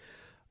footage.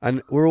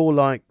 And we're all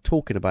like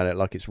talking about it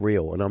like it's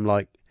real. And I'm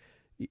like,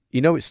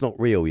 you know it's not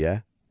real,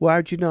 yeah? Well,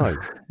 how'd you know?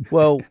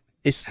 Well,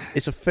 it's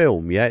a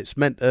film, yeah? It's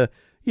meant to...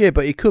 Yeah,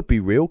 but it could be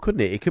real,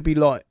 couldn't it? It could be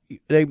like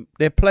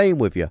they're playing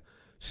with you.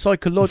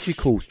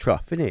 Psychological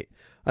stuff, innit?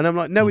 And I'm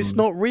like, no, it's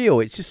not real.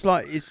 It's just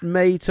like it's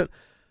made to...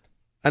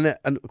 And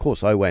of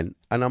course I went,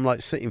 and I'm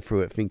like sitting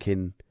through it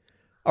thinking,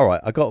 all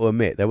right, I got to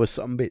admit, there were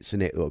some bits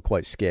in it that were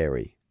quite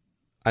scary.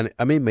 And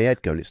I'm in my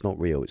head going, it's not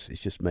real. It's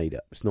just made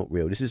up. It's not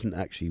real. This isn't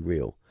actually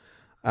real.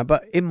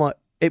 But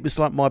it was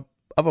like my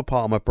other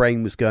part of my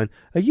brain was going,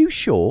 are you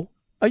sure?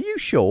 Are you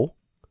sure?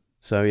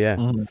 So, yeah.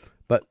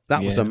 But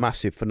that was a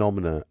massive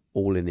phenomenon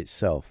all in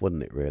itself,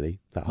 wasn't it, really?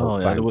 That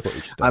whole found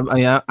footage stuff.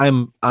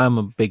 I'm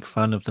a big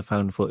fan of the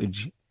found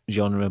footage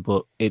genre,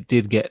 but it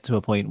did get to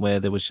a point where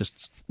they were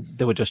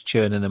just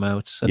churning them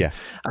out.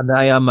 And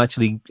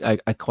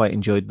I quite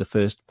enjoyed the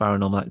first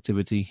Paranormal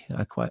Activity.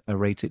 I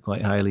rate it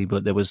quite highly,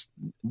 but there was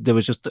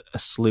just a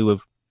slew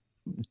of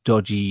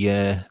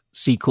dodgy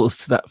sequels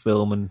to that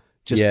film, and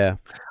there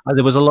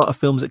was a lot of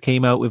films that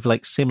came out with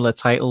like similar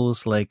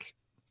titles, like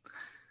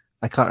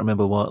I can't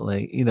remember what,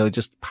 like, you know,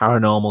 just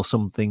Paranormal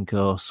something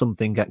or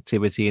something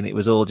Activity, and it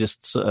was all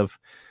just sort of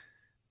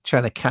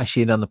trying to cash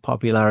in on the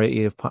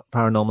popularity of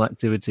Paranormal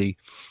Activity.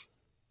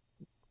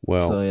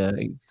 Well, so yeah,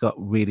 it got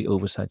really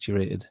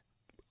oversaturated.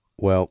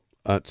 Well,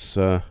 that's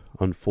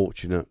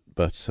unfortunate,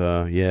 but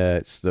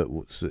it's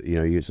that, you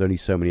know, it's only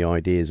so many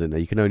ideas, and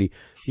you can only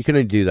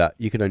do that.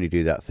 You can only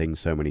do that thing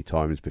so many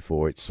times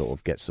before it sort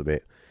of gets a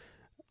bit,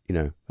 you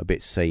know, a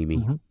bit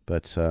samey.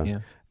 But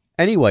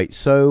anyway,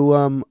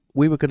 so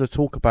we were going to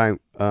talk about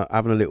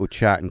having a little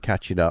chat and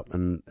catching up,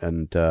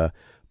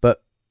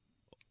 but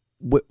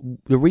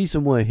the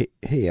reason we're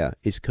here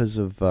is because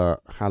of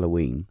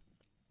Halloween.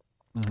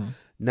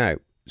 Now,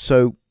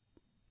 so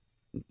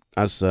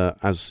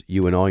as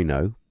you and I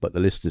know, but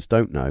the listeners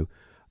don't know,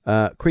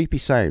 creepy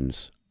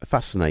sounds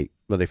fascinate.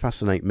 Well, they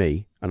fascinate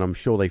me, and I'm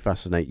sure they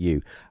fascinate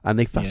you, and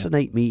they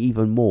fascinate me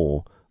even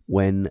more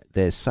when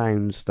there's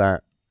sounds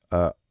that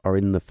are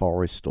in the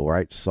forest or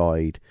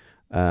outside.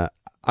 I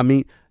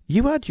mean,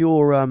 you had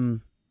your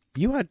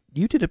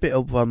you did a bit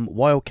of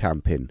wild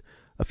camping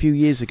a few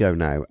years ago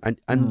now,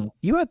 and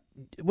you had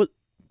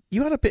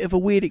a bit of a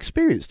weird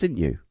experience, didn't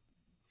you?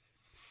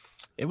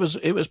 It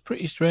was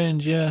pretty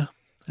strange, yeah.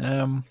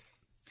 There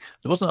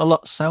wasn't a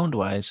lot sound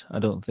wise, I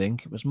don't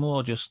think. It was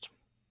more just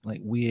like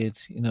weird,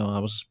 you know. I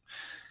was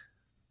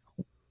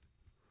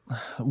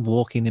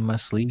walking in my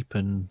sleep,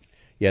 and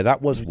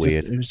that was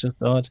weird. It was just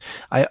odd.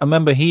 I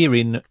remember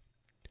hearing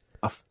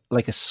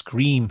like a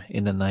scream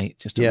in the night,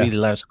 just a really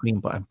loud scream,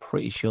 but I'm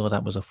pretty sure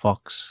that was a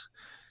fox.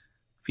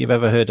 If you've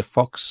ever heard a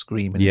fox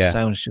scream, and it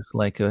sounds just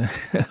like a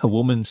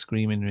woman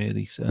screaming,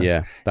 really. So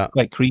that's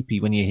quite creepy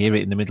when you hear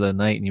it in the middle of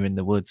the night and you're in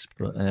the woods.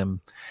 But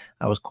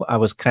I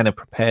was kind of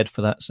prepared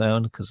for that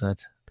sound because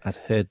I'd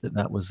heard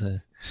that was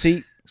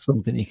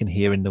something you can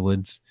hear in the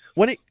woods.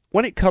 When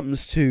it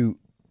comes to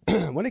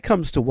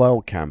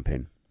wild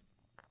camping,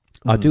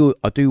 I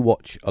do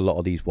watch a lot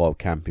of these wild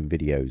camping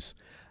videos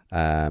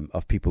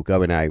of people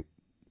going out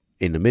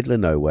in the middle of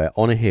nowhere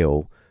on a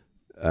hill.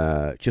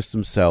 Just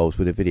themselves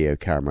with a video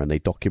camera, and they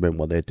document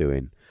what they're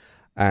doing.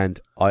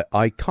 And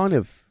I kind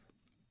of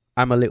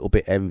am a little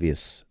bit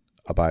envious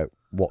about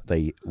what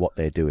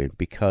they're doing,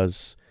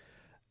 because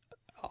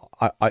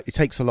it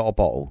takes a lot of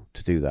bottle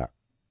to do that.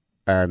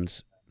 And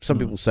some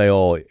people say,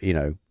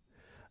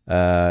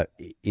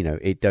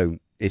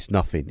 it's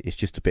nothing. It's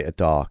just a bit of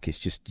dark. It's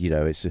just,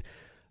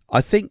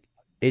 I think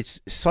it's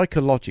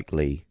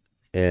psychologically,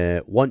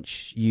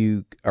 once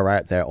you are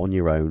out there on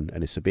your own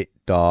and it's a bit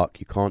dark,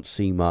 you can't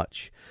see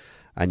much,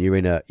 and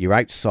you're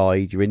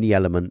outside, you're in the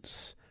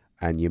elements,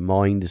 and your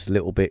mind is a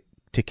little bit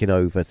ticking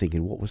over,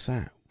 thinking, what was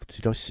that?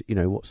 Did I see,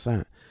 what's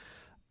that?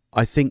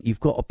 I think you've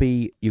got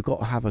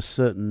to have a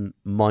certain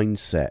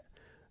mindset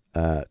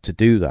to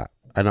do that.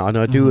 And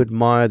I do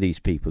admire these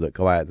people that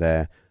go out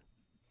there,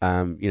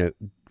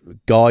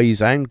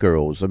 guys and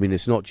girls. I mean,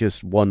 it's not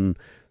just one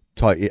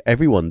type.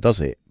 Everyone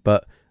does it,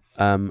 but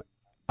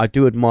I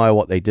do admire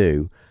what they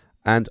do.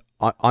 And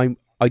I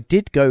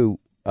did go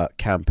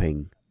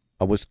camping.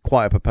 I was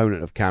quite a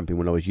proponent of camping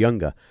when I was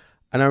younger,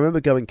 and I remember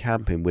going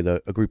camping with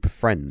a group of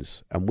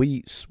friends, and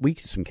we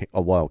did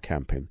a wild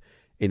camping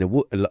in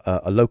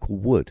a local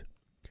wood,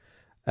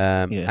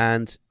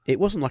 and it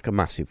wasn't like a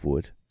massive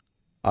wood.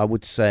 I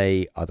would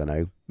say, I don't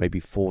know, maybe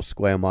 4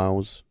 square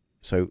miles,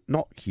 so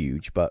not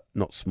huge but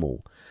not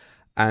small.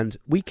 And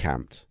we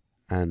camped,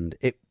 and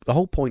the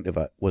whole point of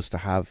it was to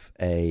have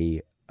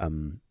a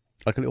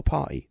little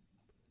party.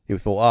 We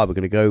thought, we're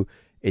going to go.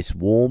 It's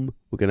warm.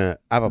 We're going to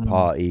have a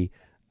party,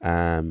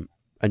 and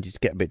just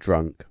get a bit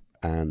drunk,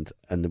 and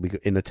then we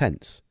got in the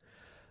tents.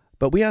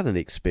 But we had an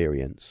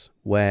experience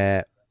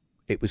where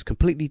it was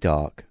completely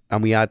dark,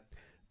 and we had,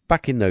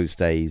 back in those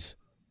days,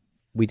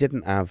 we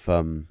didn't have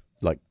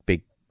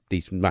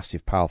these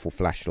massive, powerful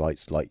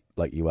flashlights like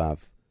you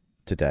have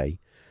today.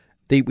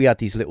 We had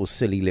these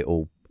silly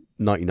little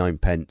 99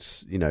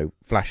 pence,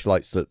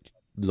 flashlights that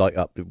light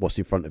up what's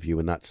in front of you,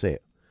 and that's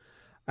it.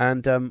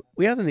 And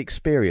we had an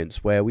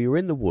experience where we were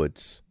in the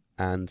woods,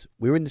 and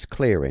we were in this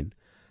clearing,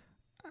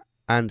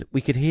 and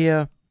we could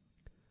hear,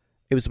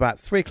 it was about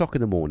 3 o'clock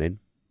in the morning,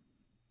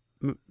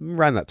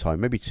 around that time,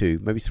 maybe 2,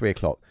 maybe 3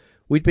 o'clock.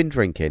 We'd been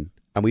drinking,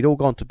 and we'd all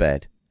gone to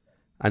bed,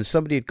 and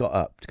somebody had got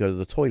up to go to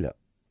the toilet.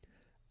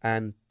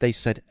 And they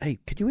said, "Hey,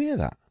 can you hear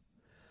that?"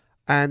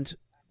 And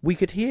we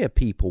could hear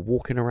people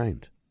walking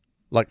around,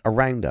 like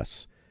around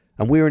us.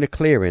 And we were in a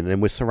clearing and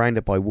we're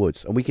surrounded by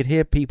woods. And we could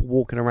hear people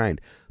walking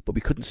around, but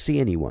we couldn't see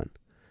anyone.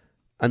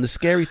 And the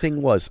scary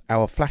thing was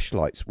our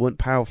flashlights weren't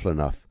powerful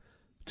enough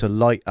to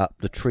light up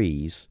the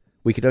trees.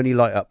 We could only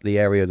light up the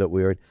area that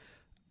we were in.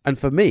 And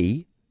for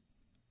me,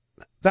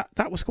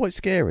 that was quite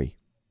scary.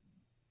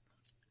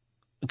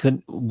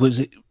 Was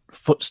it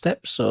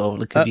footsteps,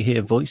 or could you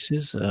hear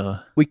voices?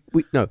 Or?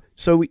 No.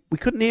 So we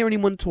couldn't hear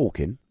anyone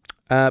talking,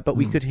 but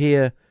we could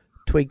hear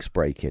twigs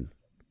breaking,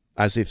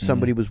 as if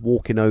somebody was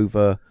walking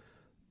over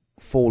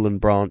fallen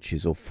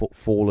branches or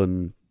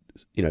fallen,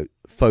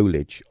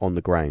 foliage on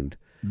the ground.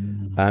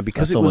 Because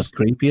That's it almost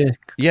was creepier.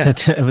 Yeah,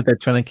 they're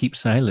trying to keep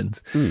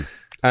silent.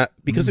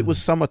 Because it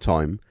was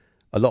summertime,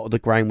 a lot of the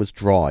ground was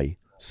dry,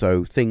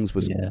 so things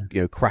was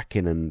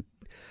cracking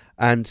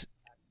and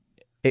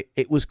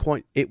it was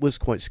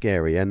quite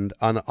scary, and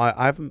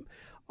I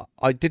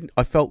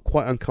felt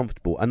quite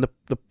uncomfortable, and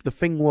the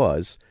thing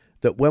was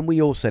that when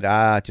we all said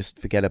just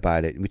forget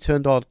about it, and we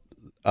turned our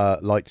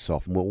lights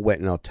off and we all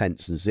went in our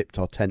tents and zipped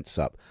our tents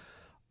up,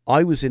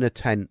 I was in a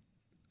tent.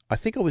 I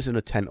think I was in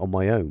a tent on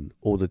my own,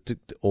 or the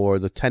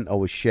tent I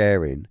was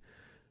sharing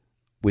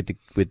with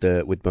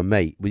my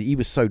mate. He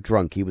was so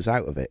drunk, he was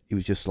out of it. He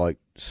was just like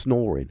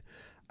snoring,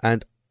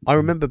 and I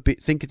remember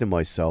thinking to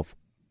myself,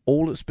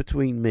 all that's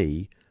between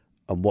me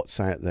and what's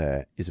out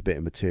there is a bit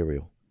of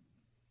material.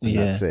 And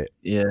that's it.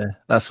 Yeah,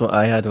 that's what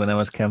I had when I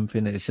was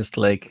camping. It's just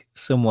like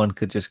someone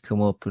could just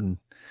come up and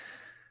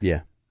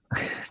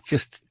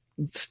just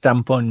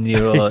stamp on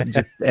you, or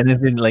just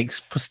anything, like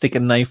stick a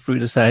knife through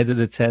the side of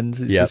the tent.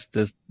 It's just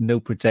there's no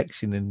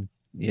protection, and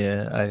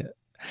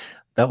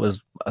that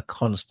was a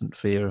constant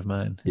fear of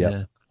mine.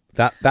 Yeah,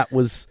 that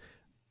was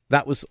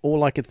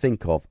all I could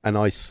think of, and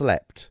I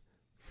slept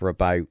for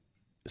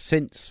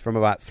from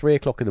about 3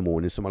 o'clock in the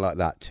morning, something like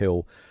that,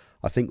 till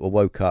I think I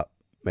woke up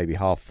maybe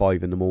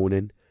 4:30 in the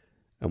morning,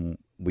 and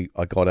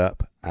I got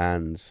up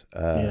and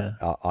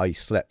I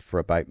slept for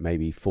about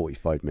maybe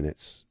 45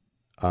 minutes.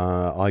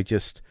 I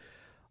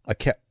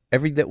kept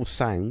every little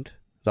sound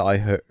that I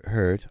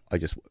heard. I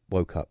just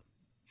woke up.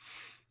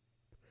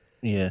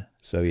 Yeah.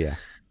 So yeah,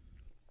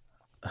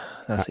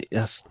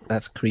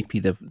 that's creepy.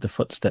 The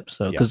footsteps,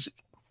 though, because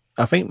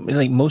I think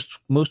like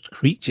most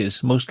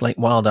creatures, most like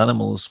wild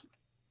animals,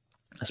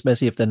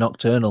 especially if they're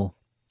nocturnal,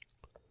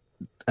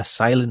 are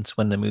silent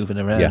when they're moving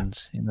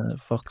around.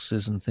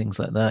 Foxes and things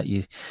like that.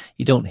 You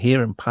don't hear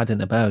them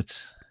padding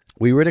about.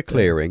 We were in a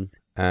clearing,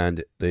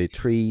 and the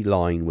tree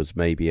line was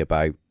maybe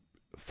about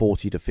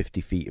 40 to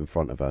 50 feet in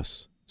front of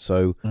us,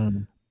 so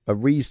a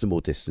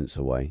reasonable distance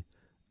away.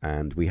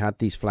 And we had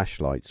these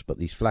flashlights, but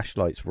these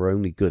flashlights were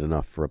only good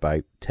enough for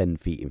about 10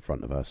 feet in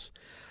front of us.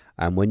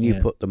 And when you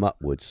put them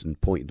upwards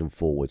and pointed them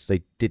forwards,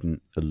 they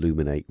didn't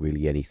illuminate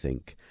really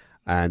anything.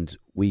 And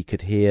we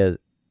could hear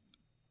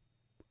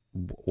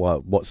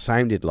what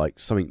sounded like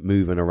something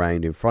moving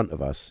around in front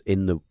of us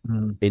in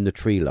the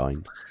tree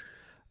line,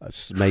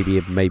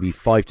 maybe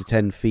 5 to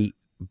 10 feet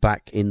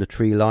back in the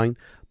tree line.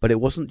 But it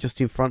wasn't just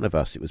in front of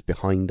us, it was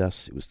behind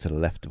us, it was to the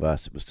left of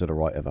us, it was to the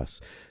right of us.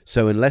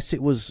 So unless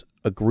it was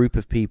a group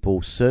of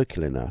people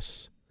circling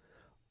us,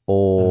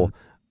 or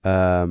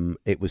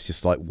it was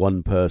just like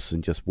one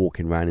person just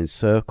walking around in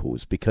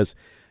circles, because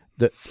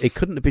it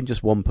couldn't have been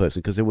just one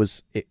person,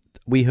 because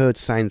we heard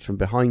sounds from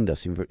behind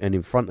us and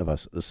in front of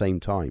us at the same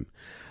time.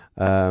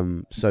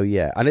 So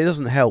yeah, and it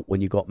doesn't help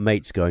when you got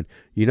mates going,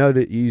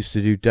 that you used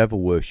to do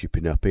devil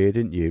worshipping up here,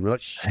 didn't you? And we're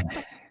like,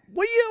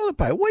 what are you on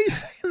about? Why are you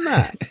saying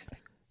that?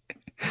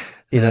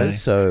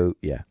 So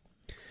yeah.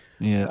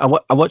 Yeah,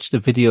 I watched a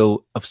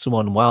video of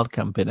someone wild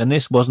camping, and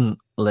this wasn't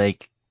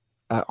like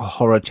a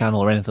horror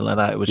channel or anything like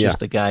that. It was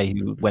just a guy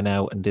who went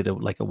out and did a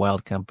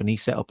wild camp, and he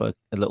set up a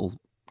little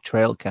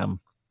trail cam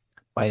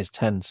by his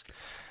tent,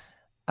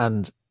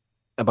 and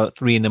about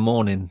 3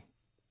 a.m,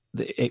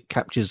 it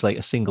captures like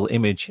a single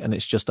image, and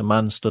it's just a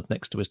man stood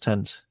next to his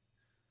tent.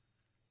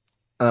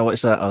 And I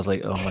watched that, I was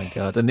like, oh my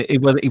God. And it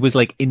was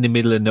like in the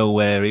middle of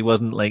nowhere. It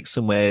wasn't like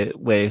somewhere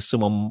where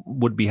someone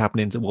would be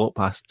happening to walk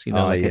past,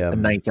 like a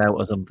night out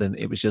or something.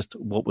 It was just,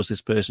 what was this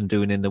person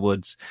doing in the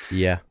woods?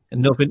 Yeah.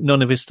 And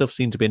none of his stuff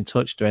seemed to have been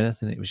touched or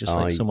anything. It was just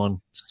like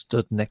someone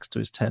stood next to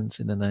his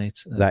tent in the night.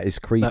 That is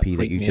creepy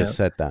that you just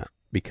said that,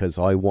 because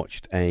I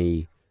watched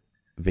a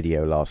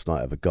video last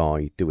night of a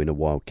guy doing a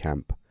wild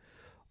camp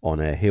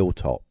on a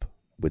hilltop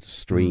with a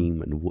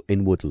stream and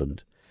in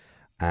woodland,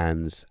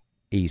 and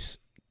it's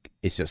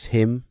just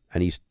him,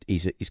 and he's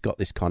got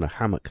this kind of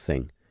hammock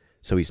thing.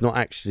 So he's not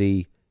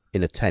actually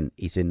in a tent.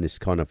 He's in this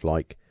kind of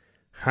like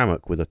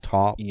hammock with a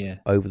tarp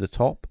over the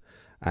top.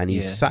 and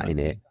he's sat in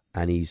it,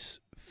 and he's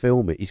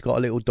filming. He's got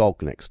a little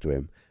dog next to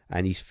him,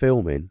 and he's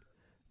filming,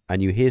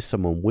 and you hear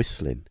someone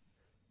whistling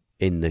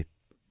in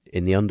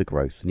the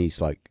undergrowth, and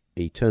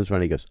he turns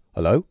around and he goes,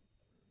 "Hello?"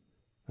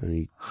 And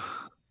he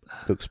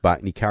looks back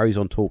and he carries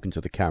on talking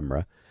to the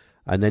camera,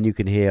 and then you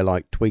can hear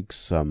like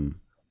twigs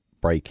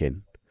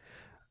breaking.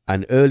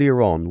 And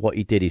earlier on, what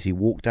he did is he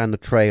walked down the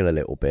trail a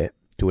little bit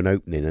to an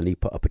opening, and he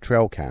put up a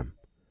trail cam,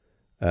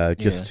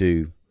 just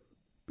to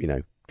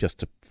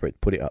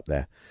put it up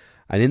there.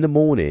 And in the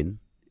morning,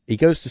 he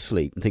goes to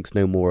sleep and thinks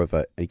no more of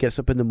it. He gets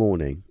up in the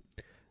morning,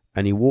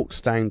 and he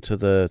walks down to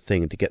the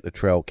thing to get the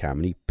trail cam,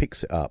 and he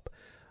picks it up.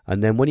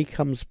 And then when he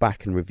comes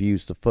back and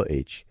reviews the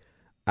footage,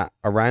 at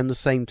around the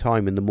same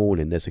time in the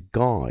morning, there's a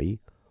guy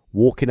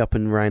walking up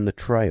and around the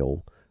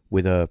trail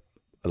with a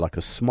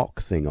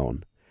smock thing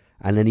on.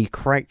 And then he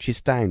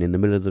crouches down in the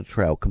middle of the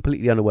trail,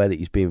 completely unaware that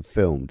he's being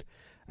filmed.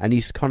 And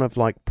he's kind of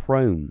like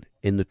prone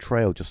in the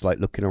trail, just like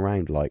looking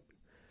around, like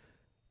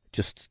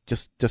just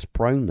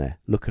prone there,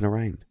 looking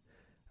around.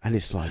 And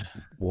it's like,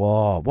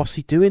 whoa, what's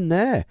he doing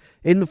there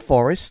in the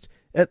forest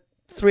at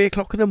 3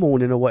 o'clock in the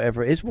morning or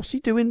whatever it is? What's he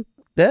doing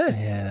there?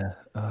 Yeah.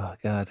 Oh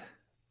God.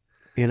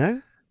 You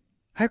know,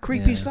 how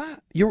creepy is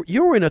that?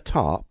 You're in a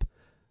tarp,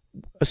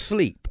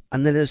 asleep,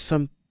 and then there's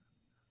some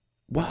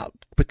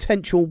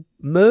potential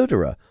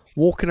murderer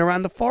walking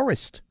around the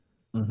forest.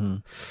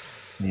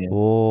 Mm-hmm. Yeah.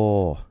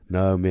 Oh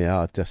no, me!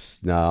 I'm at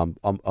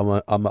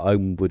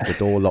home with the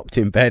door locked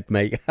in bed,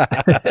 mate.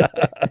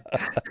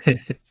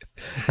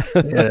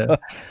 Yeah.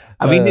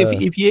 I mean,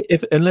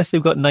 if unless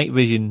they've got night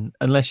vision,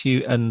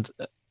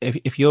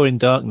 if you're in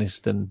darkness,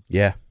 then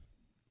yeah,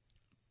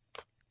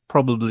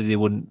 probably they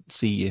wouldn't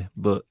see you.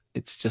 But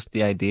it's just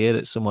the idea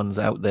that someone's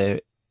out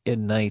there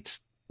in night,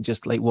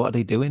 just like, what are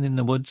they doing in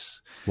the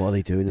woods? What are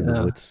they doing in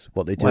the woods?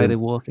 What are they doing? Why are they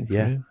walking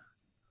through?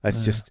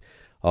 That's just.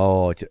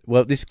 Oh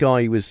well, this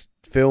guy was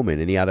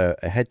filming and he had a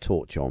head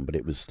torch on, but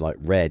it was like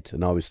red,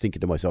 and I was thinking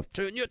to myself,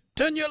 turn your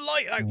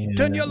light out,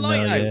 turn your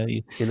light out.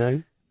 Yeah. You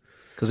know,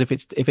 because if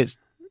it's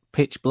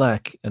pitch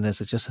black and there's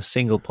just a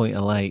single point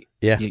of light,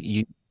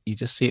 you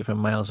just see it from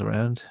miles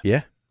around.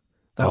 Yeah,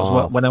 that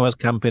was when I was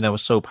camping. I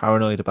was so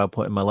paranoid about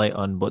putting my light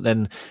on, but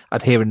then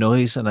I'd hear a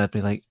noise and I'd be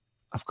like,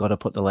 I've got to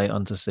put the light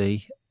on to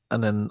see.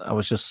 And then I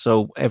was just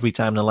every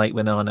time the light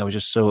went on, I was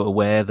just so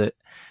aware that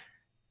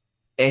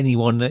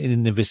anyone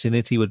in the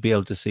vicinity would be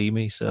able to see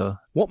me. So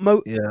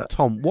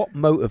Tom, what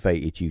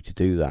motivated you to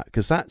do that?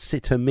 Because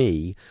to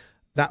me,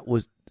 that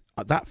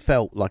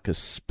felt like a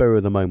spur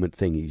of the moment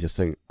thing. You just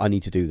think, I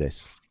need to do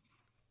this.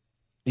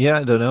 Yeah,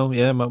 I don't know.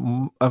 Yeah,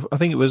 I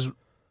think it was,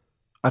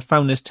 I'd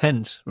found this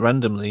tent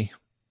randomly,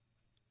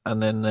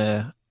 and then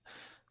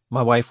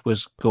my wife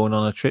was going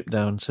on a trip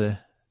down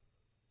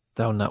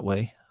that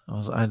way.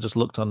 I just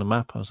looked on the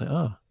map. I was like,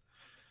 oh,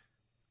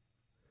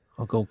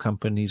 I'll go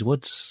camp in these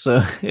woods.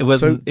 So it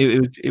wasn't.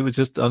 It was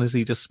just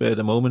honestly just spur of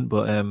the moment.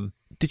 But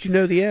did you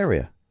know the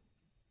area?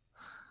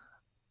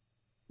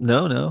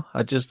 No.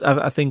 I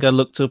think I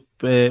looked up.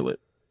 It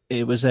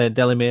was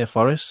Delamere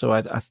Forest. So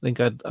I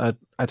think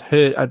I'd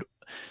heard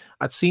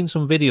I'd seen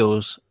some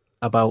videos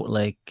about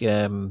like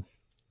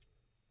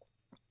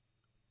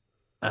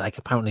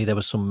apparently there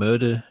was some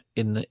murder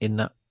in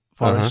that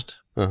forest.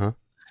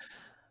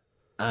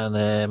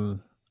 And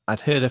I'd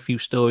heard a few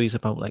stories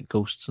about like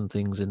ghosts and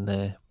things in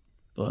there.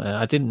 But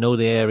I didn't know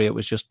the area. It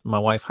was just my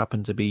wife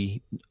happened to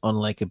be on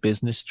like a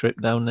business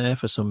trip down there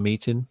for some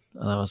meeting.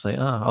 And I was like,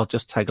 I'll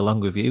just tag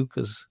along with you.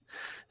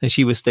 And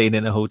she was staying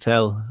in a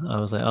hotel. I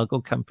was like, I'll go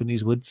camp in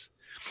these woods.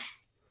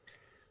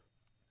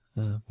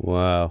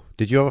 Wow.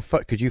 Could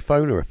you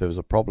phone her if there was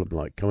a problem?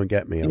 Like, come and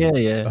get me.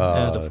 Yeah.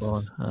 I had a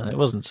phone. It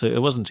wasn't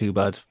too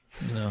bad.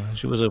 No,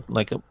 she was a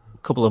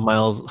couple of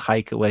miles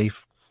hike away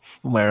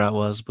from where I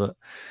was, but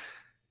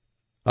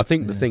I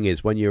think the thing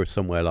is, when you're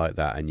somewhere like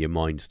that and your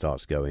mind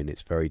starts going,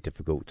 it's very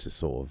difficult to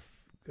sort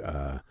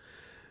of,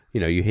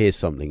 you hear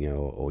something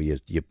or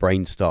your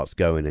brain starts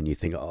going and you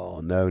think, oh,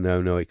 no,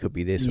 it could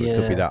be this or it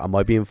could be that. Am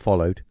I being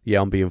followed?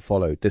 Yeah, I'm being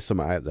followed. There's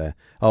something out there.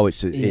 Oh,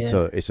 it's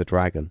a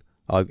dragon.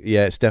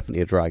 Yeah, it's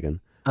definitely a dragon.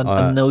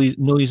 And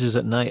noises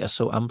at night are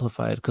so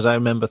amplified, because I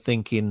remember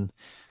thinking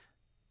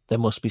there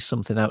must be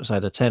something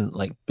outside a tent,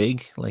 like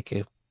big, like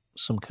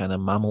some kind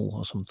of mammal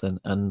or something,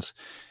 and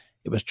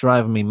it was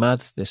driving me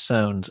mad, this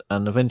sound.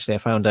 And eventually I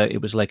found out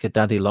it was like a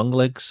daddy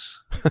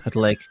longlegs had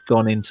like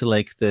gone into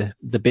like the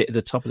bit at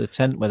the top of the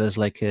tent where there's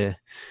like a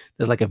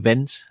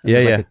vent.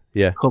 And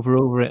a cover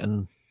over it,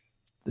 and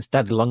this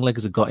daddy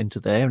longlegs had got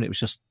into there, and it was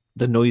just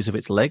the noise of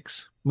its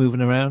legs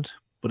moving around.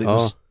 But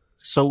it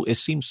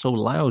seemed so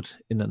loud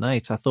in the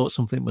night. I thought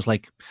something was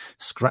like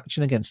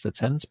scratching against the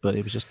tent, but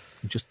it was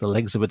just the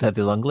legs of a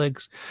daddy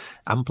longlegs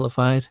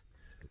amplified.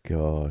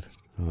 God.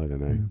 I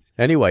don't know.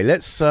 Anyway,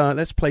 let's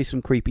play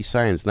some creepy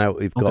sounds. Now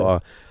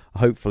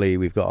hopefully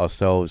we've got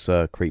ourselves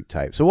creep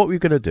tape. So what we're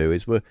going to do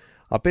is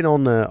I've been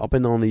on the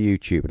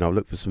YouTube and I've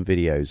looked for some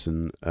videos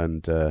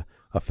and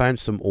I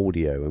found some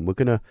audio, and we're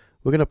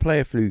gonna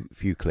play a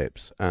few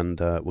clips and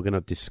we're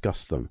gonna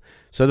discuss them.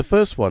 So the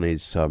first one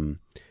is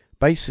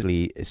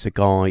basically it's a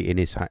guy in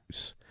his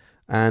house,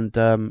 and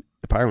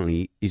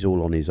apparently he's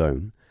all on his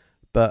own.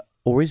 But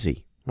or is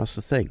he? That's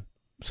the thing.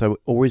 So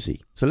or is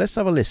he? So let's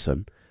have a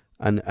listen,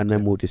 and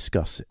then we'll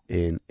discuss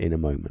it in a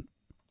moment.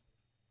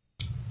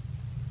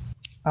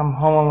 I'm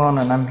home alone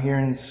and I'm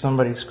hearing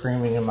somebody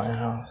screaming in my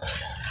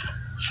house.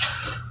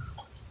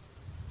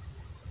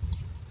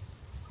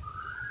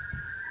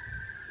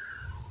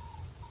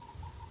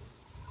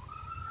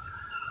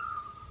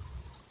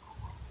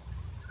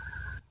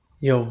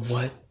 Yo,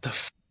 what the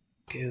f***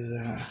 is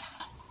that?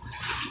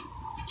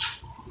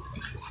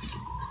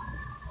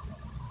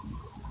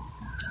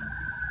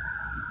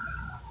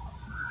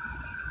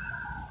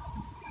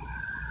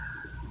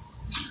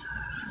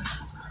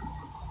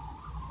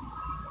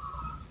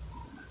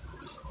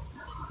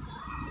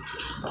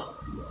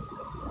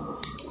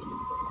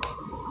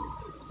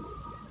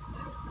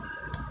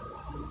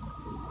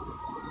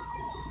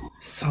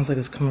 Sounds like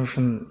it's coming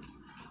from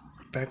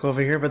back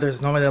over here, but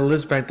there's nobody that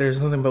lives back there.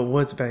 There's nothing but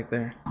woods back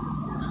there.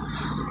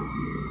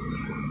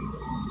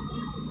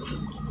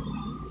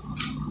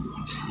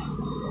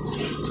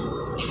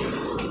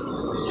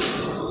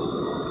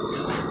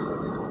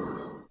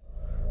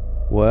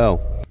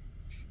 Well,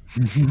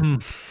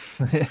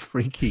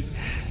 Freaky.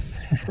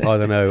 I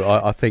don't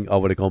know. I think I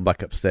would have gone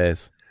back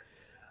upstairs.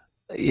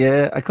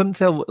 Yeah, I couldn't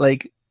tell.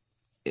 Like,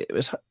 it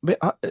was.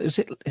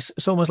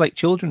 It's almost like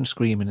children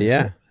screaming.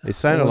 It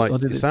sounded like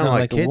did it sounded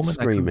like kids woman?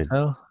 screaming.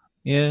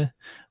 Yeah.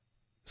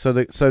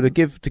 So to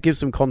give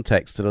some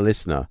context to the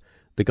listener,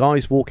 the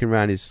guy's walking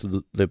around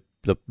the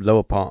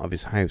lower part of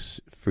his house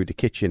through the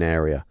kitchen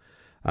area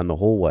and the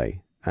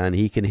hallway, and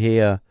he can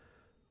hear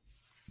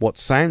what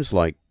sounds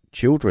like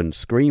children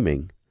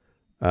screaming,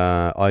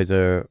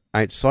 either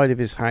outside of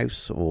his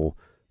house or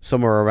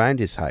somewhere around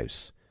his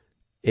house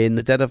in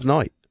the dead of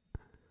night.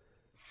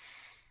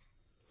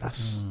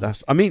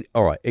 That's. I mean,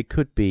 all right. It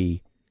could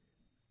be.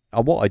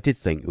 What I did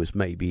think was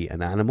maybe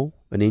an animal,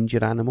 an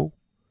injured animal,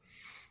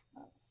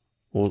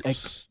 or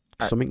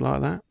something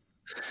like that.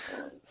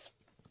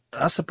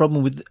 That's the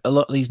problem with a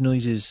lot of these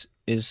noises.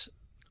 Is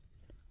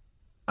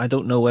I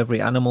don't know every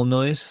animal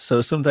noise,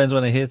 so sometimes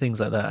when I hear things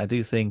like that, I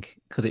do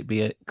think, could it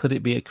be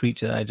a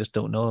creature that I just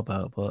don't know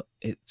about? But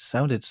it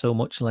sounded so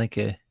much like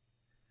a.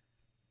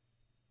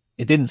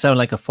 It didn't sound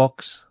like a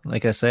fox.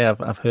 Like I say,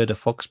 I've heard a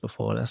fox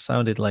before. That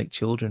sounded like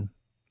children.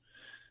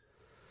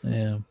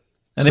 Yeah,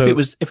 and So,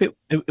 if it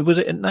was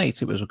at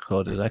night, it was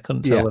recorded. I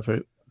couldn't tell whether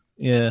it.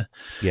 Yeah.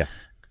 Yeah.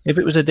 If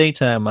it was a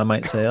daytime, I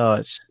might say,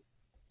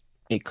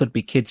 it could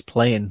be kids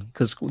playing,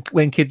 because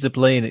when kids are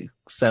playing,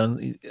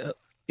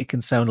 it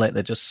can sound like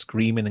they're just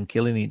screaming and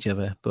killing each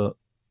other. But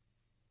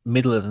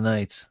middle of the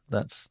night,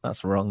 that's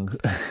wrong.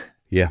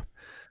 Yeah,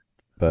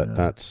 but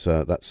that's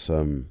a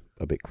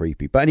bit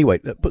creepy. But anyway,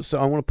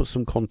 I want to put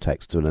some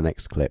context to the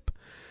next clip.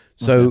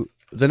 So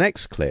the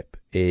next clip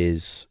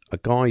is a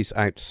guy's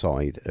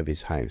outside of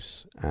his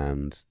house,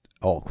 and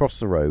across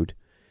the road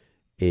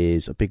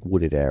is a big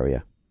wooded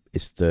area.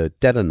 It's the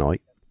dead of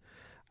night,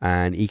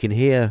 and he can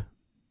hear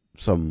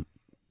some.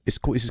 This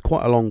is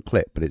quite a long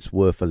clip, but it's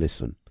worth a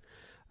listen.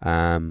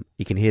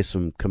 He can hear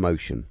some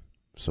commotion,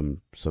 some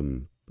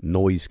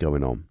noise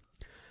going on,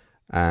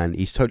 and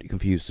he's totally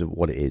confused of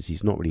what it is.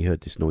 He's not really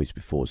heard this noise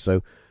before,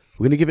 so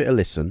we're going to give it a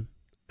listen,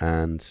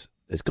 and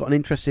it's got an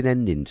interesting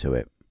ending to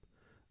it.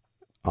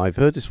 I've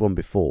heard this one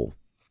before,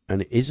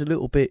 and it is a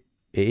little bit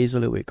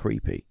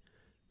creepy.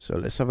 So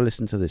let's have a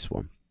listen to this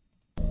one.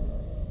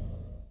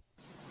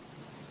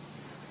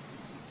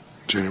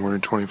 January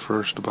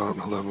 21st, about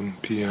 11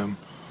 p.m.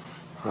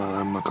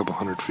 I'm a couple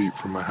hundred feet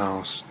from my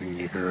house. You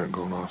can hear it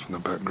going off in the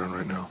background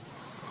right now.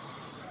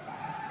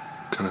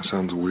 Kind of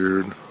sounds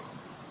weird.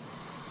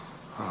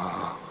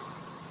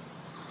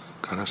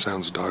 Kind of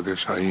sounds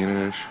doggish,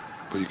 hyena-ish,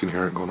 but you can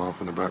hear it going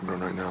off in the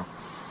background right now.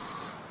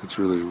 It's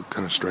really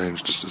kind of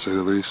strange, just to say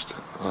the least.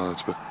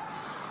 It's been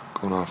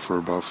going off for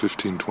about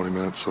 15-20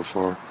 minutes so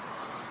far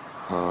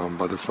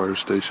by the fire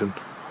station.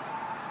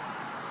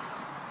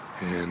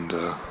 And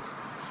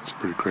it's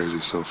pretty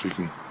crazy, so if you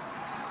can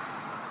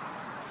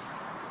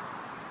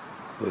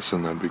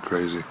listen, that'd be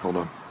crazy. Hold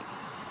on.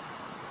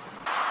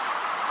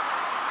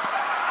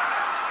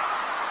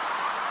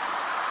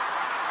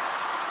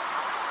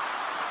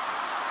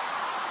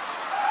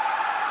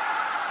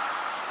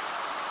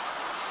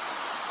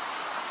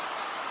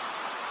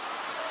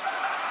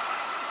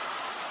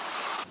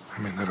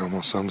 I mean, that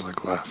almost sounds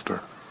like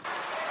laughter.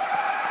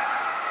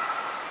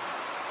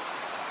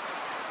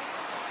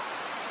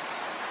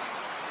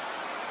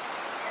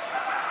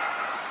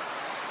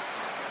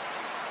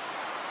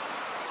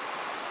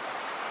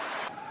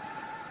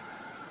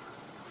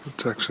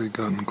 It's actually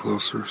gotten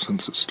closer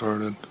since it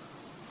started.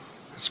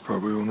 It's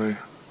probably only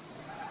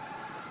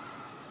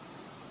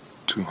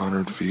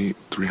 200 feet,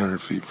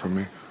 300 feet from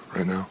me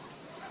right now.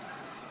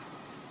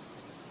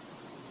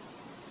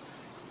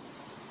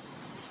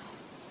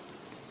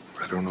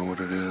 I don't know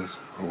what it is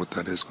or what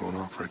that is going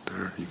off right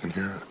there. You can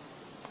hear it.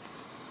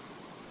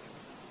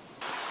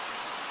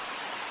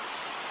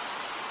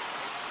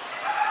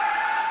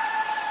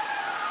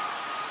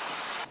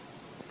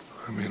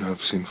 I mean,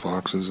 I've seen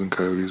foxes and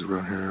coyotes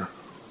around here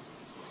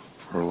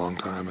for a long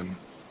time, and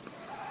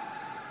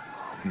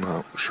I'm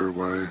not sure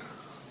why,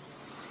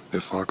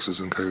 if foxes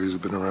and coyotes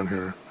have been around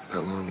here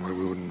that long, why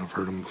we wouldn't have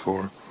heard them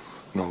before.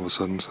 And all of a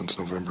sudden, since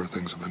November,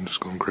 things have been just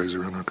going crazy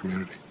around our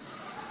community.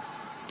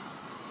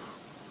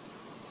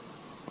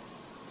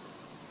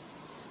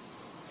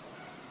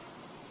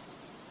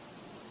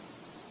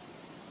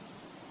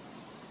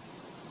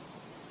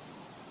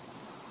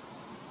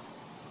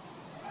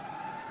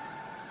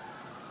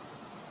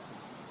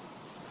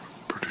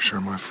 Pretty sure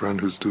my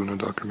friend who's doing a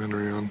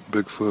documentary on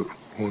Bigfoot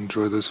will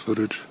enjoy this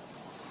footage.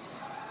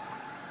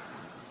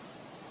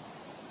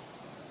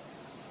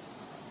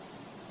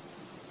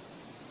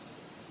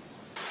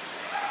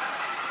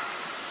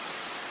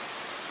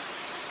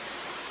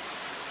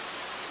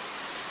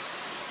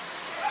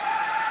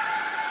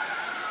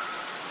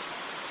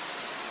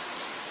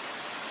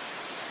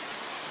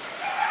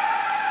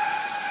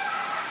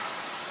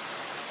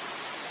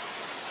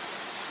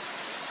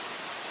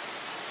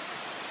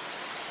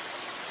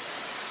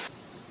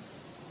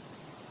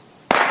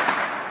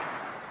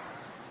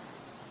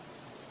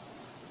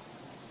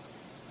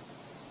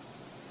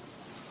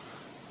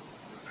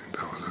 I think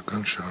that was a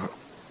gunshot.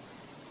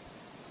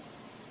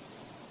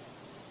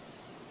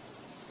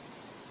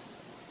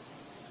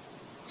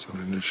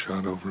 Somebody just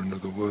shot over into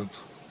the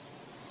woods.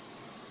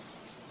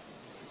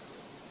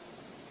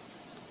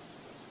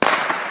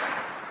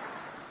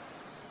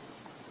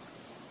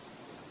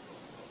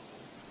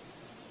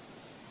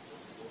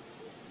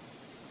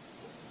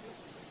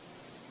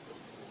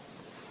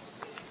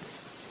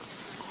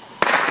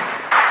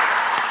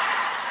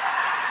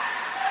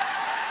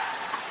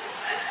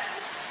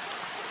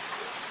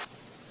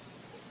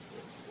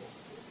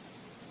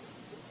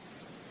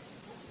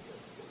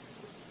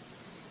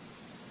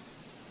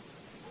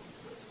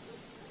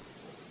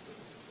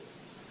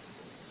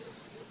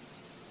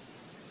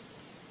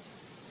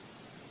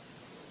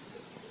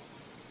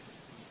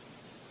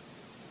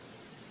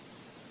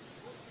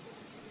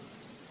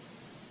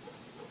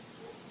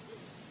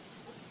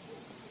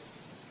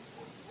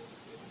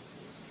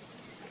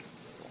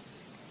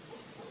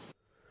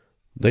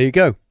 There you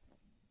go.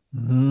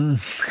 Mm.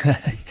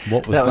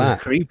 What was that? Was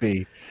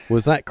creepy.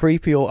 Was that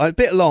creepy or a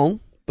bit long?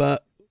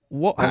 But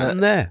what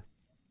happened there?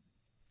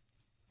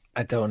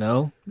 I don't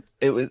know.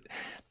 It was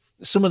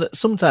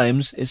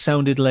sometimes it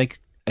sounded like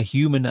a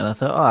human, and I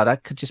thought, oh,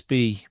 that could just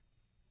be,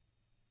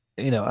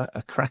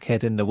 a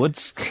crackhead in the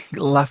woods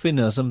laughing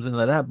or something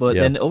like that. But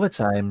then other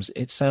times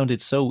it sounded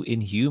so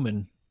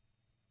inhuman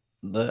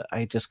that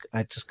I just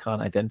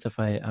can't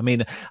identify it. I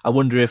mean, I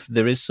wonder if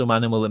there is some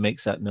animal that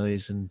makes that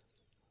noise and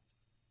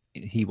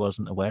he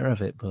wasn't aware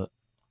of it. But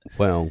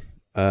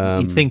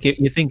you think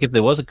if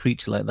there was a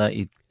creature like that,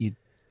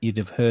 you'd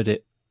have heard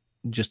it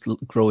just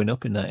growing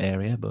up in that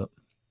area. But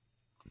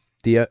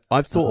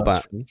I've thought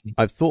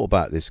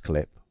about this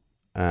clip,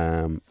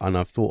 and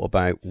I've thought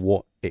about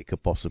what it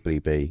could possibly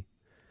be,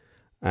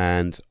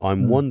 and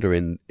I'm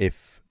wondering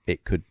if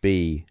it could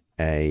be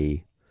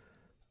a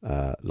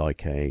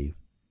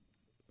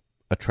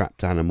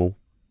trapped animal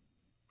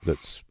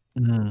that's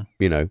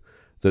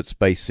that's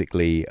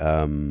basically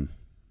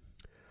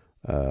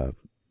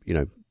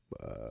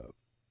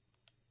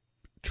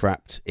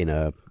trapped in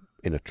a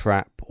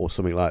trap or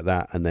something like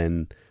that, and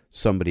then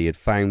somebody had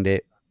found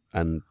it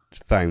and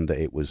found that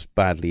it was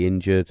badly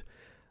injured,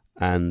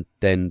 and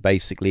then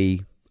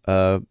basically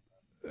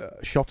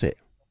shot it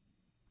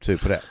to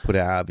put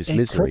it out of its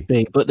misery. Could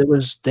be, but there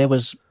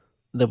was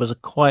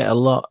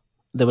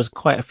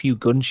quite a few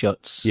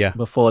gunshots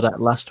before that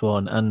last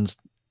one, and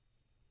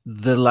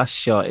the last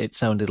shot it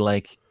sounded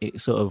like it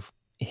sort of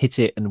hit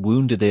it and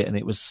wounded it, and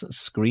it was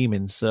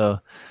screaming. So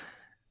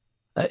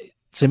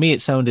to me,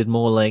 it sounded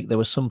more like there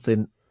was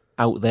something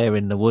out there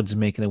in the woods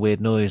making a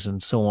weird noise,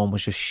 and someone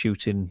was just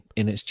shooting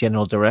in its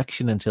general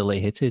direction until they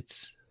hit it.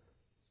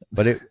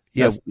 But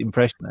that's the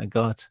impression I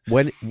got.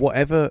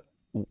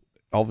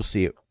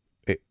 Obviously,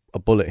 a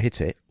bullet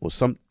hit it, or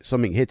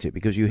something hit it,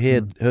 because you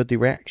heard the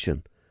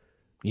reaction.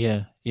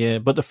 Yeah.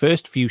 But the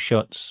first few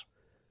shots,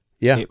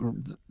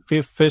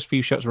 first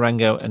few shots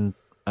rang out, and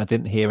I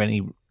didn't hear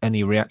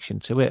any reaction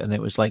to it. And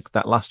it was like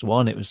that last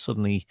one. It was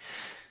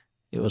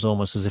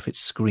almost as if it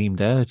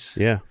screamed out.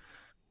 Yeah.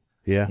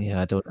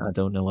 I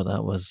don't know what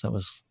that was. That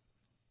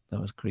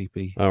was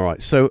creepy. All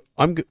right, so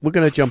we're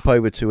going to jump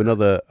over to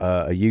another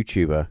a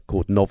YouTuber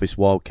called Novice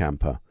Wild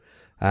Camper,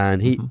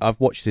 and I've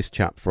watched this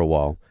chap for a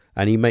while,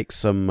 and he makes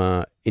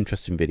some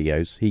interesting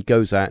videos. He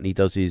goes out and he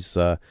does his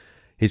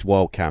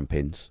wild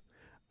campings,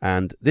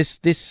 and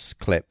this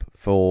clip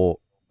for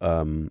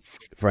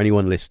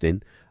anyone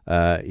listening,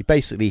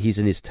 he's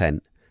in his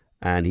tent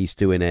and he's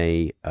doing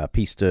a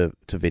piece to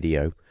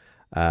video,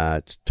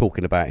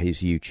 talking about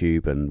his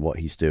YouTube and what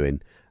he's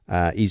doing.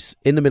 He's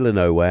in the middle of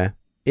nowhere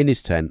in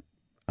his tent,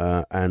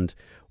 and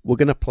we're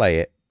going to play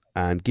it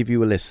and give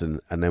you a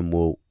listen, and then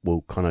we'll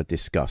kind of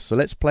discuss. So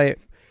let's play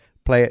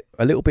it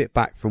a little bit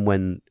back from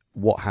when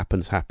what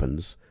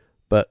happens,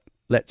 but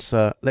let's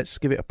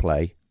give it a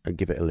play and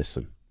give it a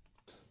listen.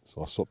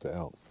 So I swapped it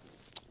out.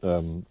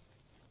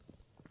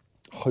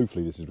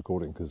 hopefully this is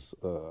recording, because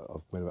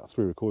I've made about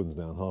 3 recordings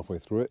now, and halfway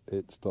through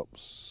it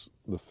stops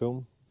the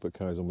film but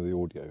carries on with the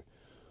audio,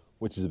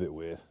 which is a bit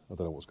weird. I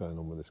don't know what's going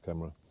on with this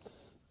camera,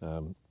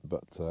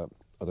 but I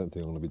don't think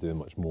I'm going to be doing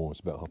much more. It's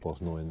about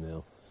 9:30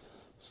 now,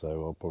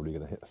 so I'm probably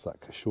going to hit a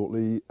sack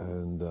shortly,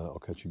 and I'll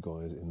catch you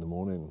guys in the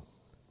morning.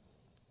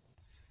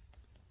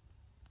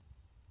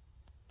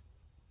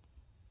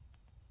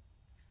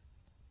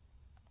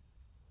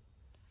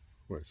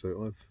 Right,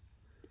 so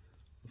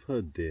I've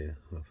heard deer,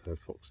 I've heard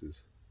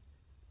foxes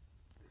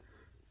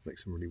make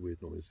some really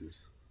weird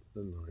noises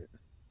at night,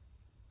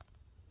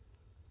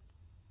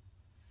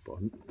 but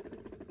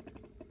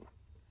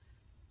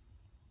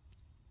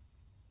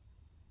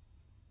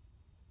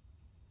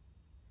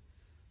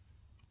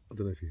I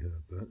don't know if you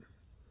heard that.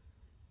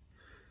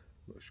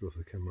 I'm not sure if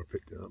the camera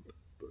picked it up,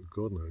 but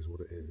God knows what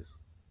it is.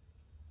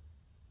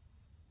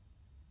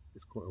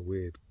 It's quite a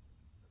weird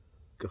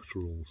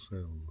guttural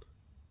sound.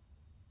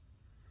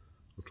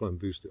 I'll try and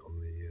boost it on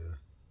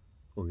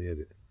the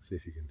edit, see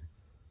if you can.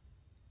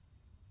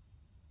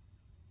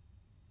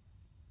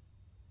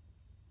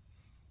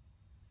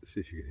 See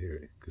if you can hear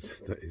it, because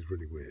that is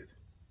really weird.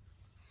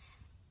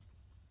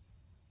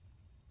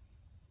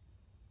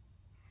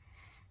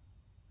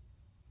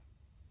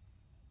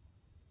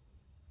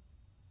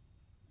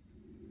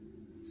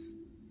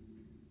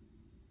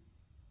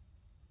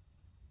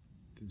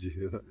 Did you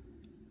hear that?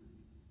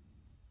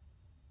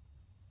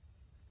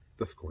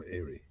 That's quite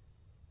eerie.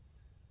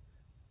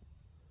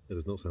 It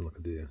does not sound like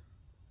a deer.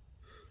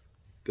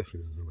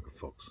 Definitely doesn't sound like a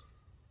fox.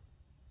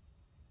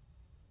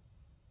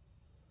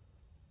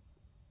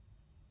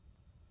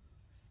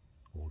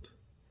 Odd.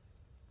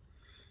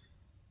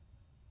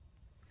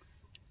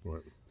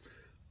 Right,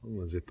 I'm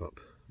going to zip up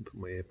and put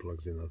my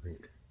earplugs in, I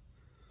think.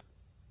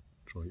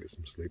 Try and get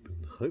some sleep,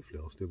 and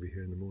hopefully I'll still be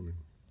here in the morning.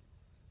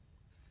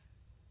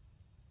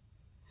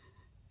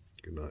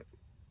 Good night.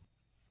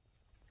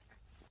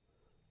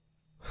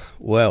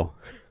 Well,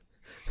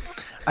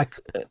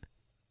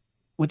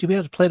 would you be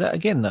able to play that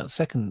again? That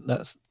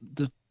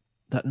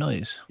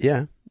noise.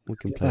 Yeah, we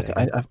can play it.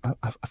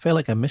 I feel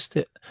like I missed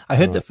it. I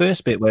heard the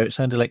first bit where it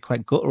sounded like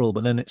quite guttural,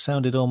 but then it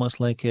sounded almost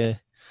like a.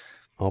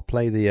 I'll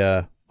play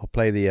the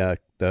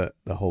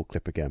whole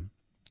clip again.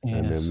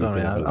 Yeah,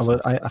 sorry,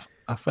 I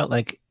felt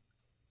like.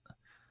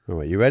 All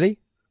right, you ready?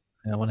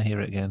 Yeah, I want to hear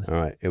it again. All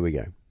right, here we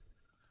go.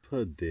 I've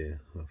heard deer,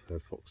 I've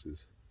heard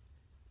foxes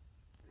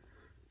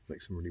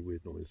make some really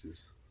weird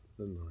noises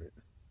at night,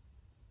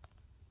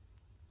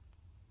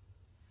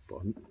 but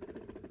I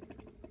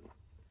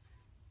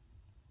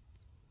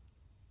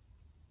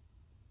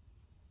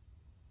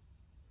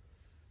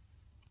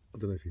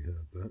don't know if you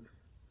heard that.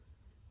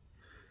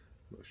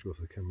 I'm not sure if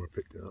the camera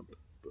picked it up,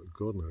 but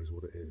God knows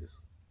what it is.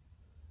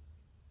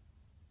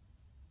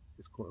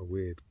 It's quite a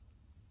weird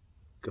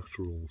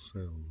guttural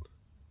sound.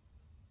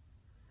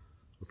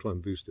 I'll try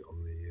and boost it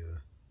on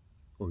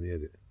the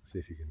edit, see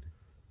if you can.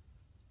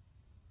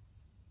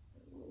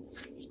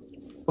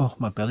 Oh,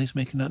 my belly's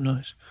making that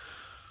noise.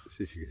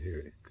 See if you can hear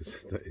it,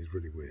 because that is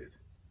really weird.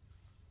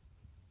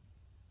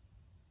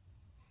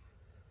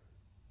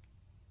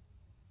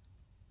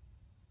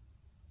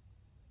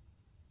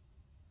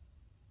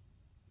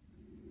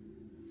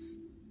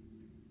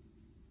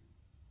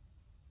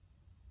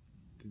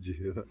 Did you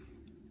hear that?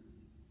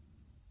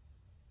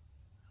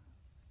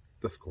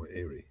 That's quite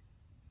eerie.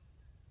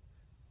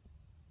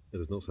 It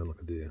does not sound like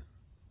a deer.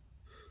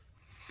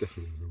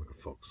 Definitely doesn't sound like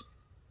a fox.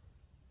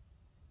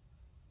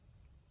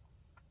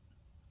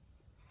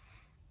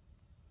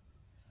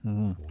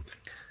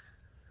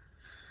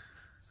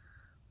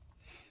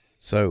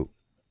 So,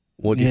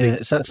 what do you think?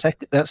 It's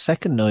that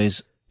second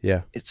noise.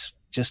 Yeah, it's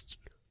just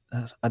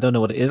I don't know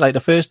what it is. Like the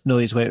first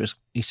noise where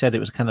he said it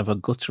was kind of a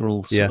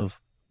guttural sort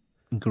of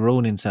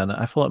groaning sound.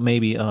 I thought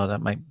maybe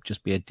that might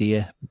just be a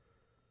deer.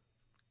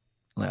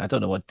 Like I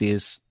don't know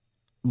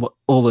what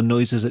all the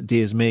noises that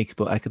deers make,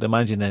 but I could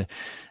imagine a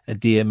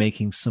deer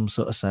making some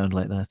sort of sound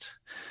like that.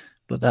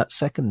 But that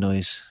second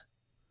noise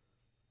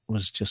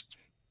was just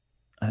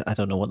I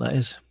don't know what that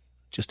is.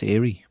 Just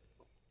eerie.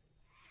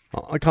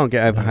 I can't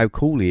get over how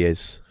cool he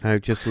is, how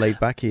just laid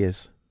back he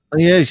is.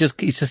 Yeah, he's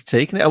just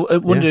taking it. I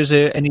wonder is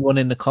there anyone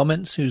in the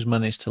comments who's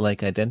managed to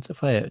like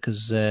identify it?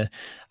 Because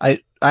I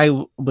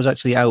was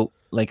actually out.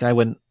 Like I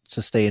went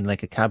to stay in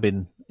like a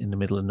cabin in the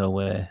middle of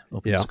nowhere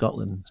up in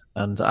Scotland,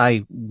 and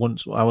I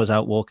was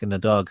out walking the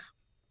dog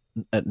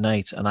at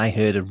night, and I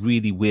heard a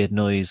really weird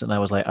noise, and I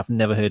was like, I've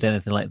never heard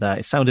anything like that.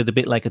 It sounded a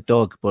bit like a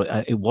dog,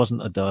 but it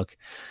wasn't a dog.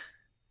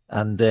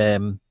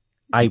 And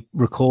I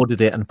recorded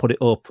it and put it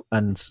up,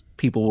 and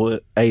people were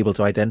able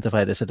to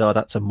identify it. They said, "Oh,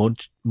 that's a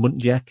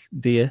muntjac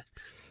deer."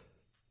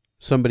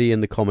 Somebody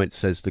in the comments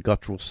says the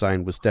guttural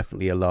sound was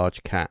definitely a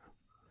large cat.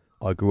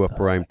 I grew up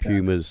around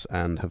pumas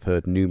and have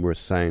heard numerous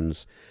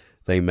sounds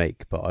they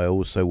make, but I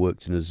also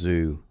worked in a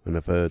zoo and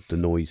have heard the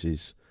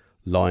noises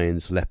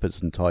lions,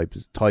 leopards, and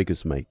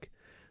tigers make.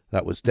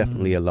 That was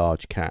definitely a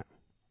large cat.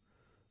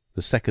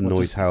 The second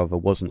noise, however,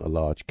 wasn't a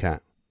large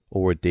cat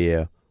or a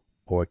deer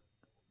or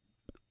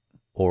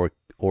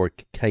a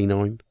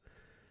canine.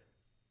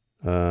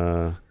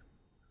 I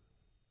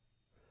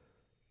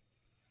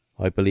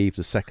believe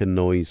the second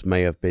noise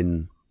may have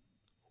been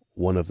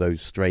one of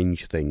those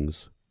strange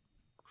things.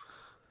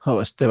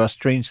 Oh, there are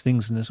strange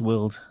things in this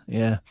world.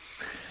 Yeah.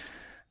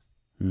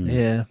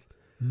 Yeah.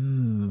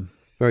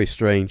 Very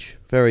strange.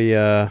 Very.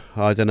 I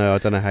don't know. I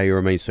don't know how you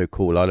remain so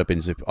cool. I'd have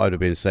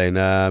been saying.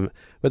 But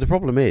the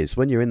problem is,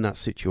 when you're in that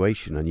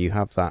situation and you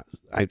have that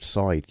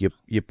outside,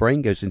 your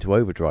brain goes into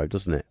overdrive,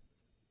 doesn't it?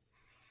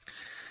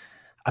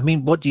 I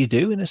mean, what do you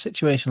do in a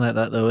situation like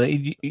that, though?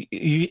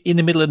 You're in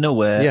the middle of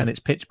nowhere and it's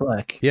pitch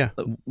black. Yeah.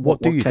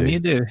 What can you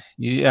do?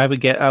 You either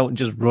get out and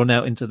just run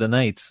out into the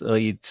night, or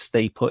you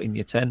stay put in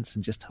your tent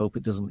and just hope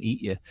it doesn't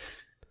eat you.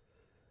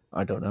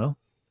 I don't know.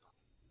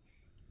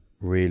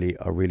 Really,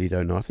 I really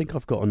don't know. I think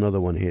I've got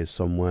another one here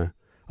somewhere.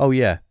 Oh,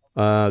 yeah.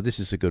 This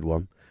is a good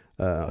one.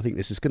 I think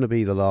this is going to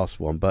be the last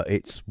one, but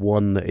it's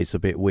one that is a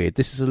bit weird.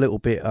 This is a little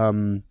bit, how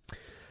can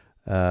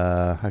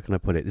I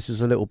put it? This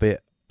is a little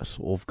bit,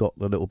 sort of got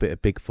a little bit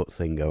of Bigfoot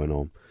thing going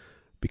on.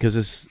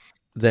 Because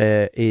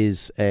there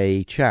is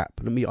a chap.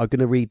 I'm going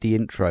to read the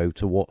intro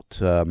to what,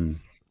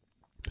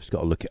 just got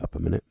to look it up a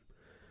minute.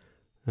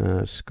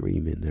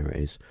 Screaming, there it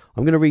is.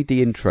 I'm going to read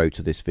the intro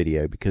to this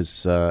video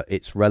because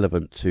it's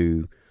relevant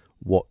to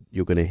what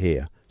you're going to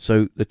hear.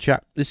 So the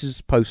chap, this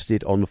is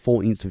posted on the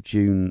 14th of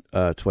June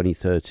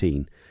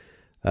 2013.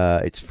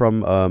 It's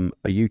from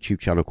a YouTube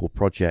channel called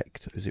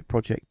Project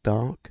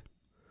Dark?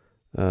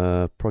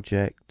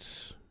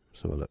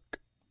 Let's have a look.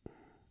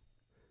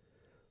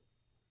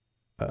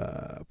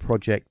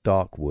 Project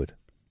Darkwood.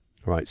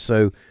 Right,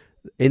 so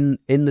in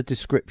the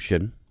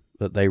description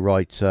that they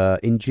write,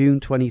 in June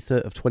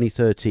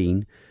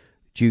 2013,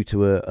 due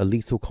to a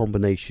lethal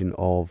combination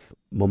of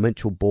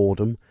momental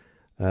boredom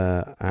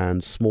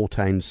and small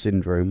town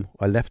syndrome,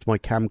 I left my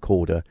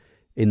camcorder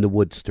in the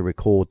woods to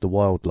record the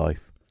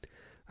wildlife.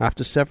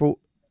 After several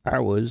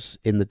hours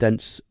in the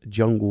dense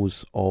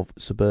jungles of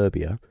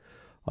suburbia,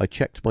 I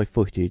checked my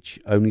footage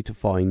only to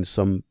find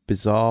some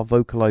bizarre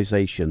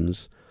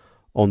vocalizations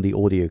on the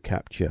audio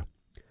capture.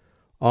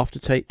 After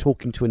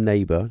talking to a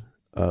neighbor's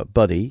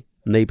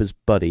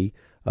buddy,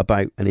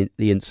 about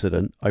the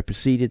incident, I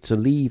proceeded to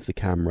leave the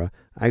camera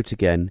out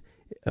again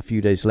a few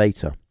days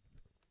later.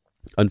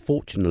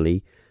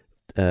 Unfortunately,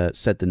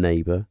 said the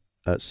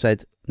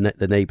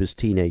neighbor's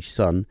teenage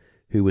son,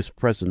 who was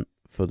present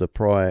for the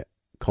prior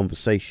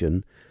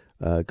conversation,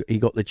 he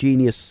got the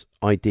genius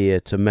idea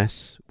to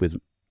mess with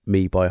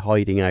me by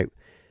hiding out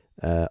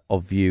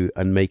of view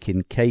and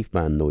making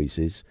caveman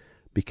noises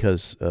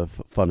because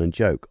of fun and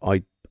joke.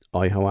 I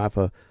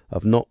however,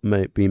 have not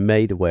been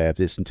made aware of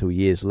this until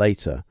years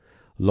later,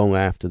 long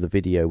after the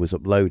video was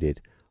uploaded.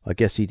 I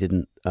guess he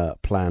didn't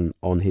plan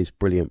on his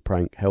brilliant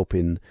prank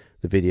helping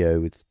the video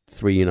with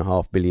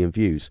 3.5 million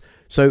views.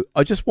 So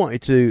I just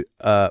wanted to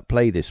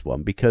play this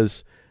one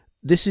because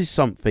this is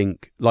something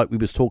like we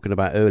was talking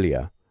about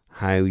earlier,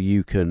 how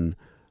you can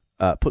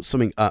put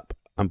something up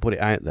and put it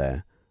out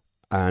there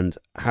and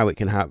how it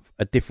can have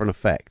a different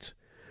effect.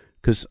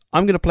 Because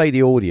I'm going to play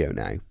the audio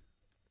now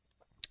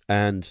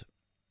and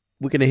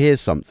we're going to hear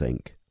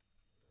something.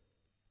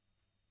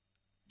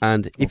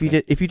 And if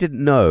you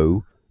didn't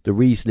know the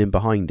reasoning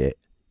behind it,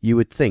 you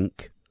would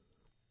think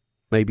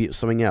maybe it's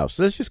something else.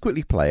 So let's just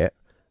quickly play it.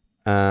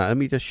 Let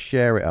me just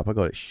share it up. I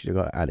got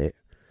to add it.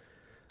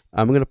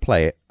 I'm going to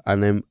play it,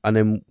 and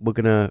then we're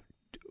going to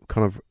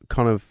kind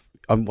of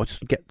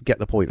just get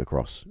the point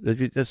across.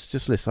 Let's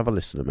just listen. Have a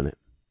listen a minute.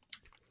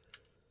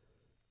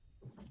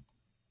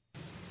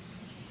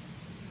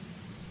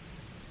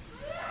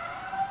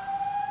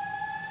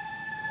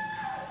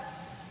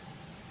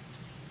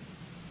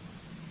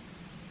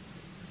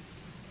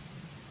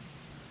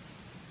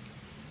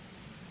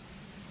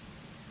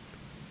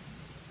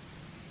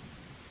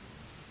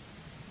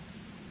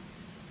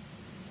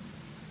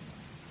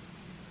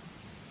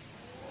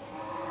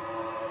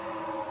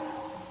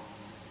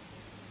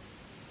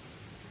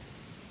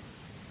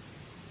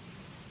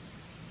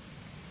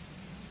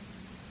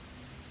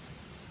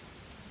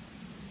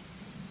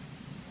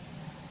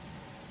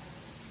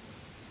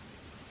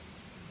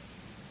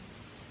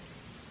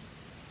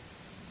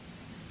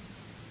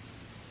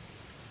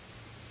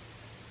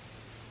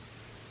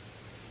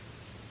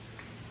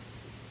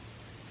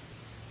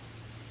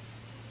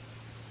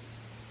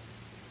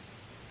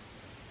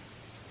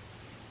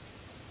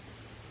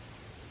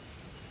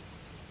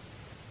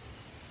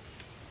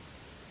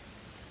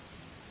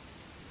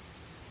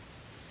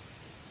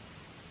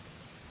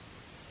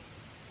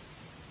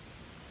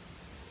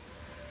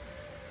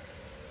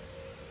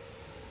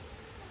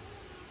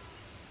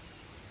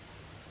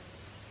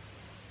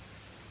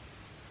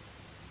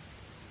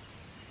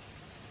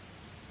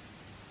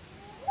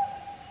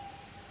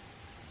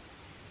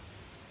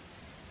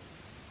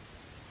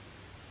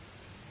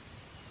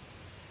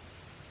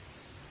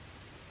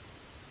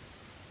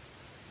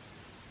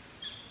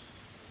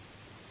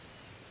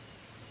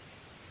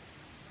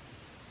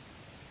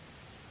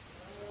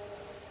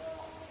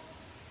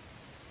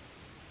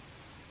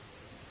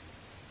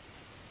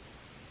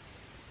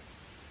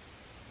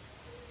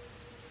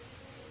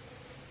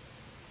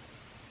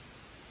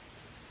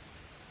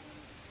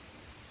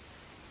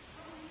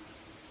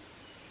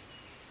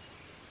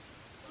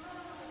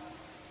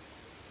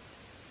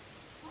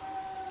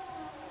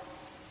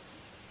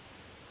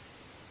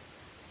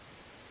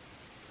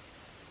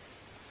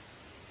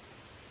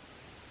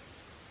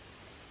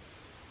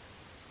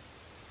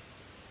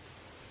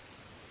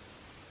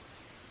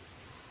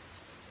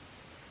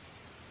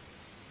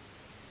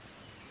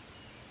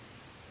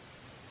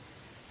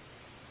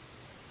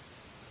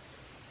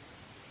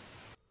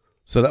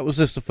 So that was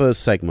just the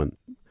first segment.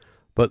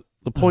 But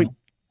the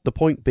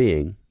point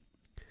being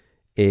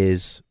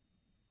is,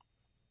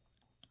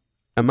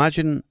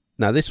 imagine,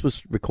 now this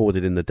was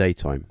recorded in the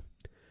daytime,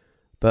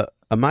 but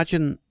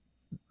imagine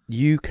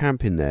you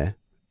camping there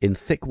in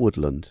thick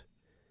woodland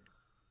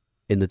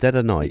in the dead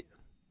of night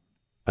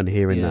and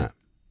hearing that.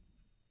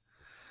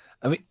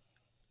 I mean,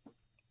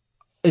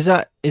 is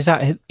that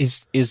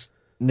his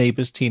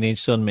neighbour's teenage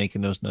son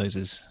making those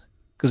noises?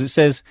 Because it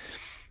says,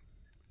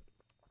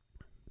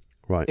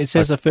 right? It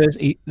says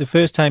the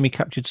first time he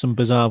captured some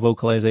bizarre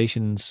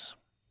vocalizations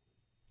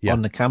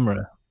on the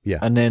camera,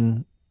 and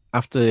then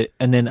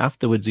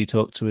afterwards he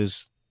talked to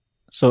his.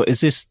 So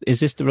is this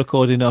the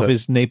recording of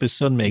his neighbour's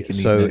son making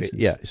these noises?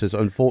 Yeah, it says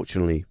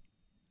unfortunately.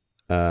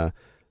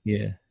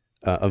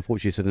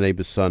 Unfortunately, so the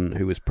neighbour's son,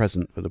 who was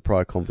present for the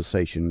prior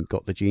conversation,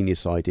 got the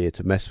genius idea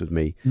to mess with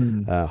me,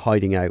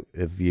 hiding out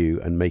of view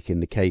and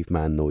making the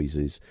caveman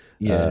noises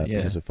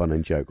because of fun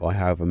and joke. I,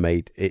 however,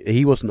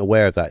 he wasn't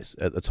aware of that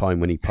at the time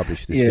when he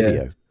published this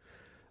video.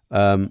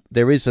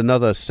 There is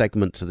another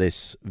segment to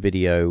this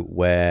video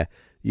where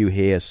you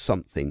hear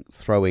something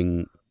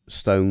throwing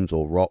stones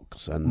or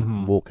rocks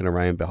and walking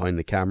around behind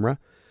the camera,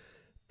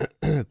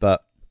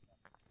 but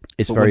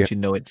it's very. Once you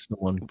know it's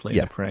someone playing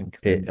a prank.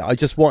 I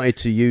just wanted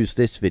to use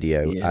this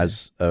video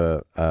as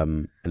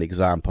an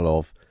example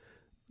of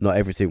not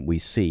everything we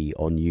see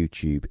on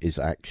YouTube is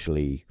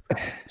actually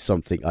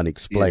something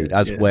unexplained.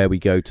 Where we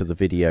go to the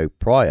video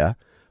prior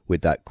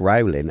with that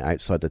growling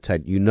outside the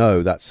tent,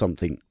 that's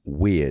something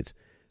weird.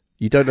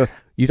 You don't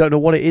know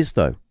what it is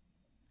though.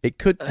 It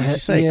could,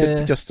 it could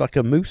be just like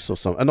a moose or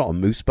something. Not a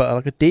moose, but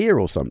like a deer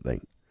or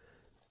something.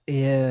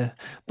 Yeah,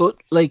 but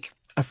like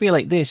I feel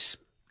like this.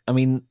 I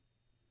mean,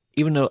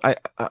 even though I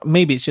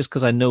maybe it's just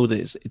because I know that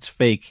it's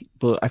fake,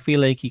 but I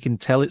feel like you can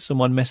tell it's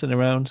someone messing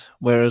around.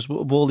 Whereas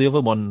with all the other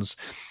ones,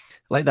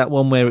 like that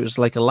one where it was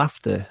like a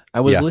laughter,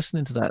 I was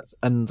listening to that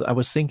and I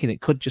was thinking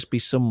it could just be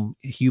some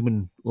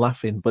human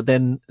laughing. But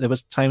then there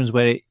was times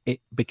where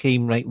it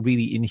became like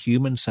really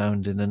inhuman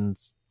sounding, and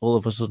all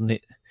of a sudden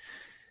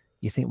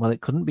you think, well, it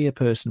couldn't be a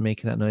person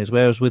making that noise.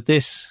 Whereas with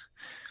this,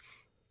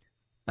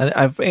 and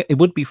it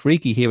would be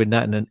freaky hearing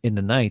that in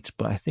the night,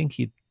 but I think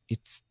you'd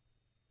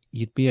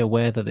be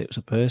aware that it was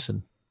a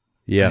person.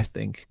 Yeah. I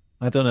think.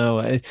 I don't know.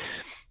 I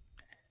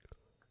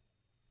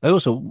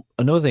also,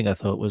 another thing I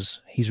thought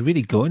was he's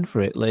really going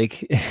for it.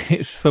 Like,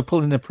 for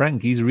pulling a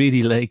prank, he's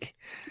really like...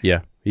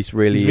 Yeah, he's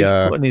really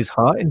putting his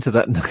heart into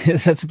that.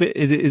 That's a bit,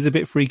 is a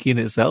bit freaky in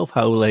itself,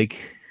 how like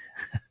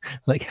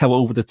how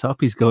over the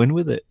top he's going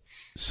with it.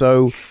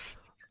 So,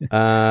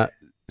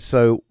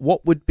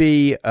 what would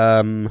be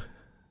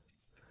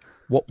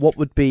what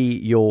would be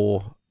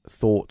your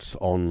thoughts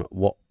on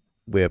what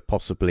we're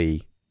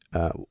possibly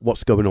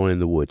what's going on in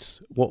the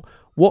woods?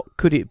 What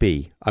could it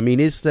be? I mean,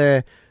 is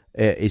there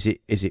is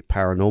it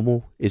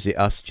paranormal? Is it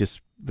us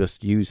just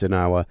using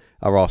our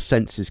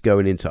senses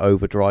going into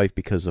overdrive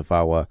because of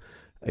our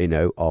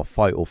our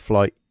fight or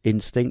flight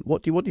instinct?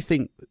 What do you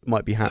think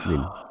might be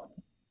happening?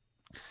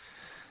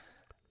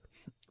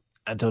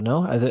 I don't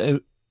know.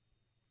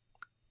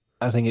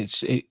 I think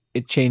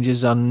it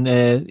changes on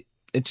it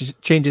just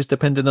changes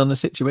depending on the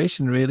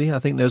situation. Really, I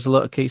think there's a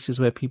lot of cases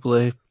where people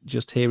are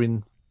just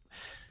hearing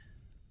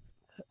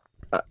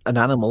an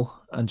animal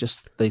and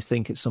just they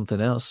think it's something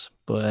else.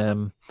 But I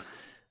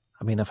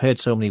mean, I've heard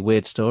so many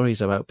weird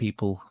stories about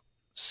people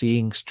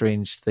seeing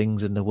strange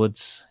things in the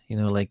woods.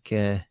 Like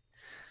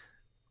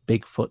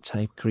Bigfoot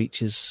type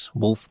creatures,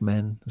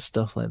 wolfmen, and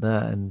stuff like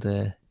that. And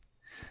I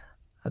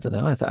don't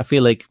know. I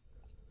feel like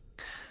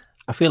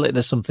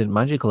there's something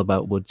magical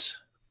about woods.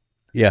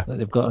 Yeah,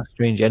 they've got a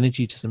strange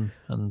energy to them,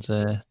 and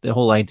the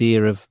whole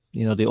idea of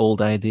the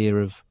old idea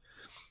of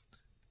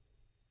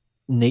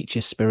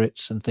nature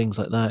spirits and things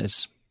like that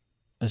it's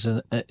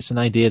an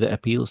idea that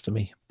appeals to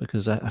me,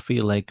 because I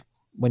feel like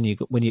when you're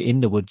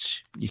in the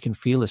woods, you can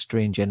feel a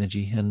strange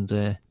energy,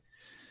 and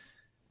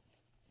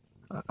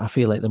I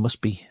feel like there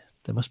must be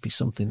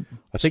something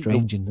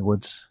strange in the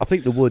woods. I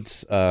think the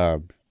woods,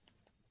 the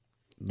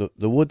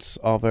woods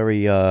are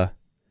very.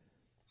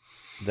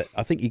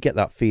 I think you get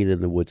that feeling in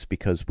the woods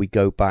because we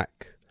go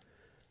back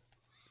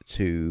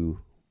to,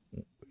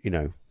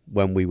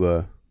 when we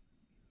were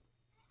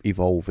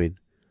evolving,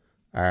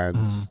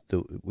 and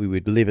we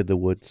would live in the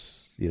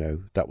woods.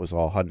 That was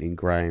our hunting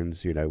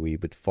grounds. We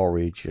would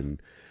forage,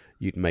 and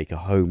you'd make a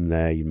home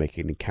there. You'd make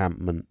an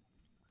encampment,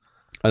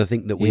 and I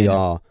think that we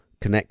are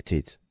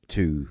connected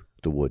to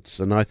the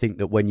woods. And I think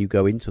that when you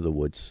go into the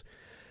woods,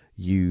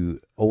 you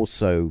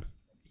also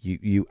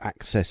you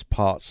access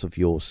parts of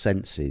your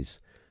senses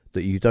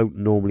that you don't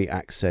normally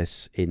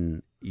access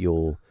in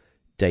your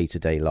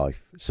day-to-day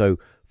life. So,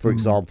 for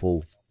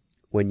example,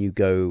 when you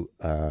go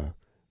to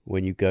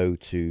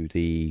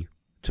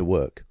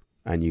work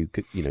and you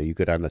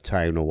go down the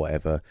town or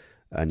whatever,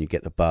 and you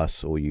get the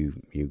bus or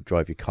you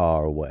drive your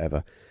car or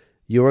whatever,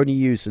 you're only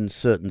using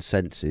certain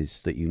senses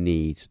that you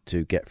need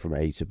to get from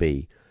A to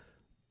B.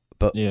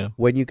 But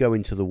when you go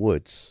into the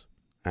woods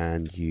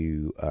and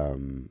you're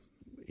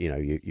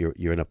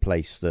in a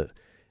place that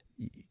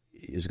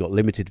has got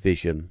limited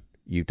vision.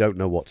 You don't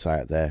know what's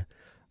out there.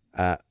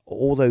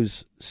 All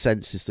those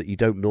senses that you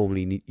don't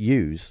normally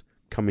use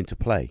come into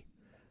play,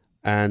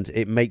 and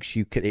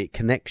it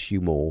connects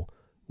you more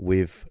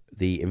with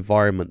the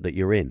environment that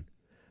you're in,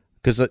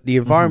 because the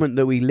environment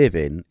that we live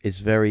in is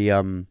very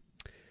how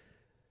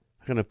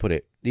can I put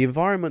it? The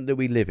environment that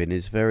we live in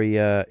is very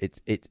it's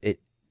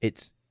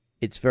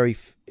very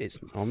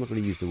I'm not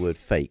going to use the word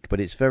fake, but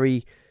it's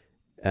very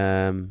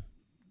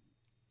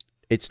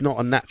it's not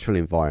a natural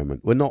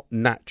environment. We're not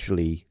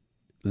naturally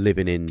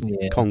living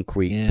in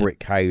concrete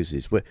brick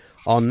houses.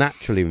 Our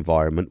natural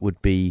environment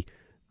would be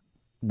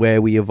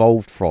where we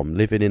evolved from,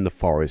 living in the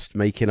forest,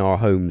 making our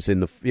homes in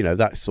the,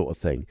 that sort of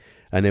thing.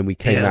 And then we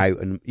came out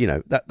and,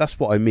 that's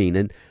what I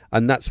mean.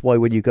 And that's why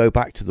when you go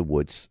back to the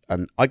woods,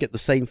 and I get the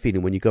same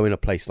feeling when you go in a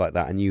place like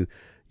that and you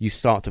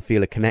start to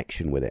feel a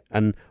connection with it.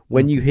 And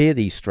when you hear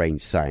these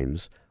strange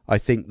sounds, I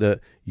think that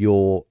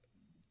your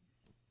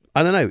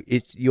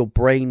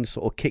brain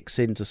sort of kicks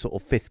into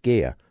sort of fifth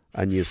gear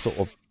and you're sort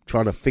of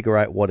trying to figure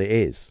out what it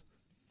is.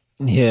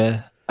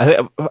 Yeah.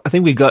 I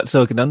think we got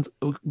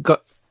oh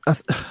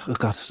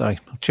God, sorry,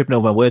 I'm tripping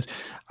over my words.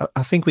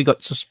 I think we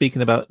got to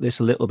speaking about this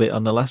a little bit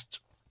on the last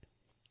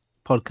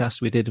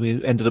podcast we did.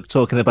 We ended up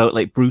talking about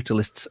like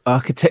brutalist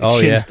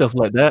architecture and stuff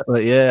like that.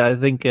 But yeah, I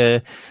think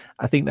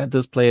that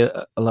does play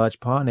a large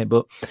part in it.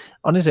 But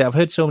honestly, I've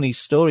heard so many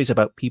stories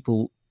about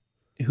people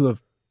who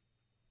have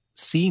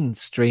seen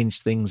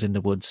strange things in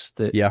the woods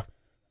that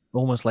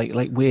almost like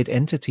weird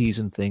entities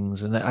and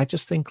things. And I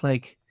just think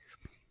like,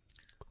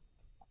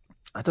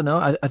 I don't know.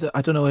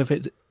 I don't know if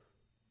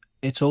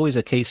it's always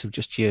a case of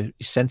just your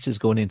senses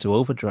going into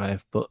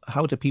overdrive, but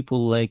how do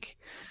people like,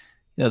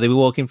 they were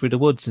walking through the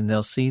woods and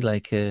they'll see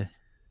like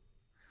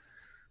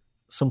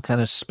some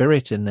kind of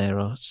spirit in there,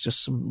 or it's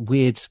just some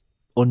weird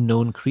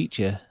unknown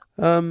creature.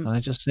 And I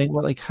just think,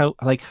 well,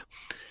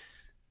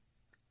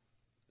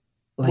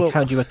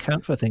 how do you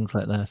account for things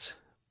like that?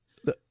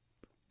 The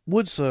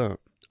woods are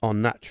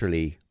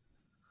naturally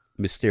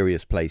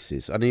mysterious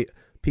places. I mean,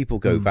 people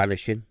go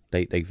vanishing.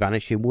 They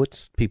vanish in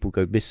woods. People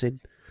go missing.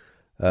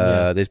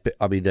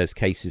 There's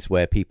cases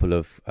where people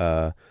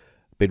have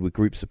been with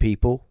groups of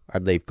people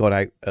and they've got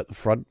out at the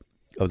front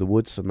of the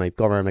woods and they've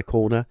gone around a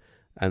corner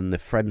and their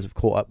friends have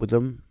caught up with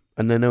them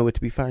and they're nowhere to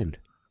be found.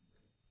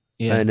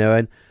 You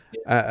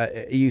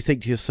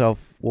think to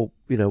yourself, well,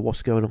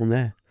 what's going on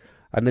there?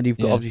 And then you've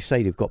got,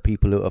 obviously, you've got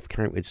people who have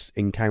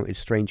encountered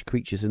strange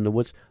creatures in the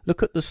woods.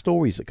 Look at the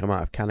stories that come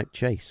out of Cannock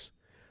Chase.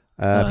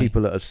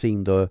 People that have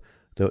seen the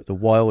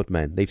wild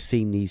men. They've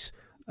seen these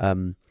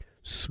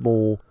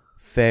small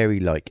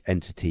fairy-like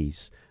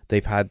entities.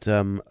 They've had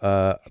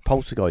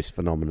poltergeist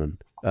phenomenon,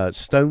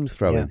 stone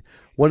throwing. Yeah.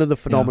 One of the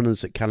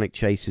phenomenons at Cannock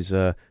Chase is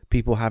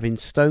people having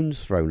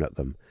stones thrown at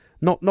them.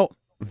 Not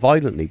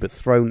violently, but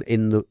thrown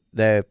in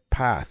their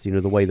path,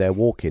 the way they're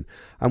walking.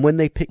 And when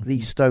they pick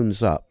these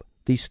stones up,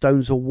 these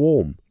stones are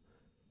warm,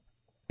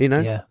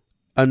 And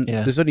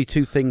there's only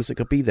two things that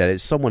could be there.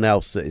 It's someone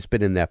else that has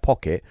been in their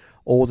pocket,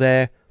 or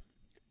and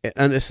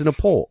it's in a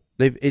port.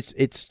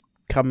 It's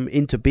come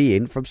into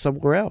being from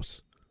somewhere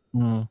else.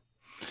 Mm.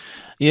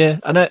 Yeah,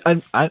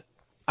 and I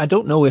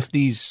don't know if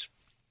these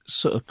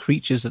sort of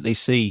creatures that they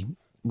see,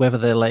 whether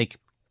they're like,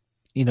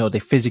 they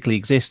physically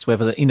exist,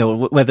 whether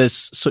whether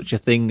there's such a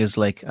thing as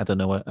like, I don't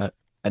know,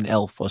 an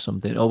elf or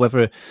something, or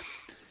whether.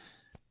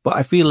 But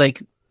I feel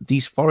like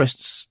these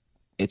forests,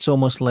 it's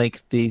almost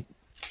like the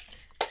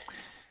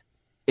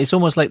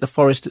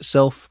forest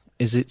itself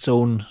is its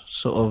own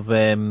sort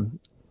of.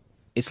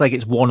 It's like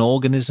it's one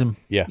organism.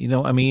 Yeah. You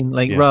know what I mean?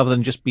 Like rather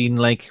than just being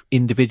like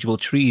individual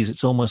trees,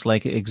 it's almost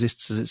like it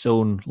exists as its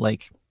own,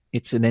 like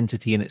it's an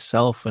entity in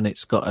itself, and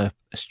it's got a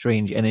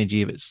strange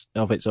energy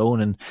of its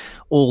own, and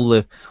all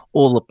the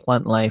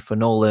plant life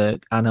and all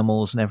the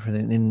animals and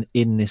everything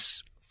in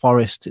this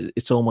forest,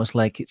 it's almost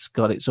like it's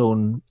got its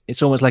own.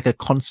 It's almost like a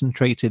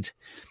concentrated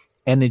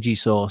energy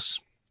source,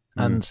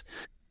 and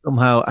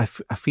somehow I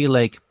feel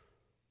like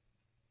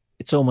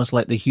it's almost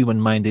like the human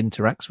mind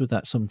interacts with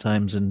that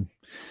sometimes, and.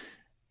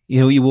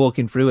 You're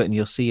walking through it and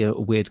you'll see a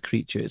weird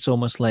creature. It's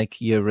almost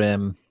like you're,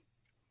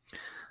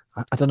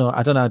 I don't know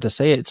how to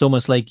say it. It's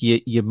almost like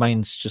your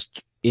mind's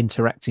just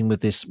interacting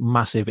with this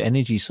massive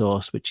energy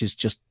source, which is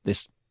just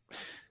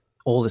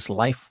all this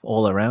life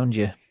all around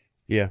you.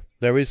 Yeah,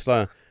 there is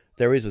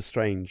a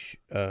strange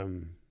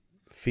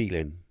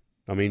feeling.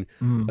 I mean,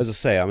 as I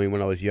say,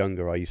 when I was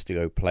younger, I used to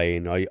go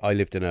playing. I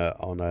lived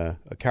on a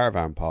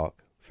caravan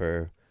park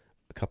for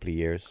a couple of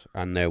years,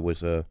 and there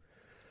was a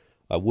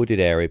wooded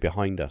area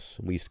behind us,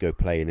 and we used to go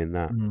playing in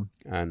that.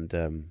 And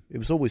it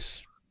was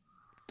always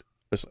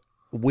a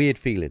weird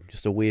feeling,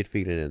 just a weird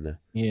feeling in there.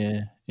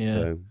 Yeah.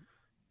 So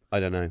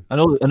I don't know.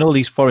 And all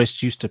these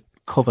forests used to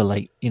cover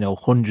like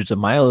hundreds of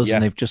miles,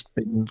 and they've just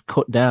been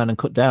cut down,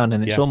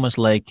 and it's almost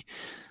like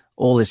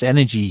all this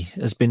energy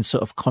has been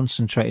sort of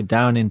concentrated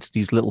down into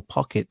these little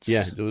pockets.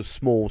 Yeah, there was a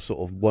small sort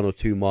of 1 or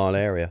 2 mile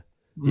area.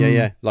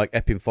 Yeah. Like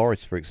Epping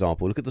Forest, for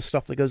example. Look at the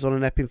stuff that goes on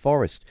in Epping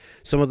Forest.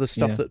 Some of the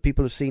stuff that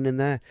people have seen in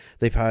there.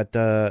 They've had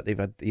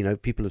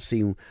people have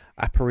seen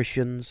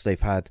apparitions.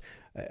 They've had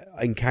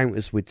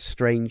encounters with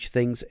strange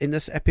things in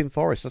this Epping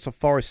Forest. That's a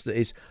forest that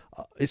is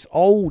it's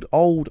old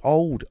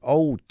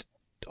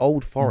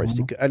forest,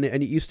 and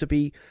it used to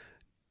be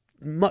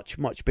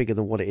much bigger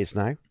than what it is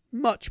now.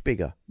 Much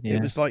bigger. Yeah.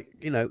 It was like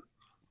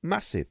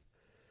massive.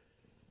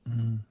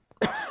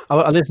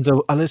 I listened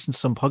to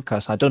some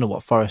podcast. I don't know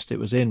what forest it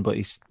was in, but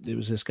it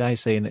was this guy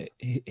saying that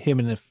him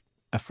and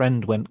a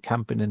friend went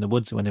camping in the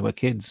woods when they were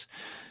kids,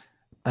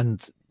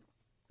 and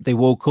they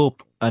woke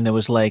up and there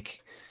was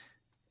like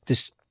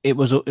this. It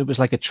was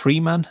like a tree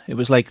man. It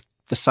was like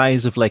the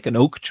size of like an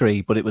oak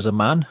tree, but it was a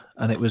man,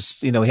 and it was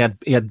he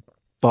had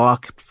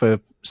bark for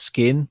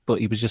skin, but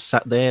he was just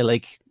sat there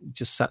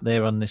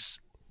on this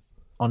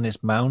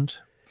mound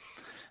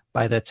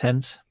by their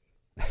tent.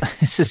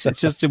 It's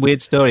just a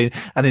weird story,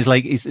 and it's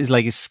like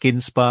his skin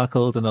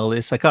sparkled and all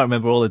this. I can't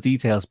remember all the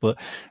details, but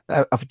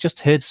I've just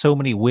heard so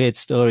many weird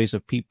stories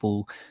of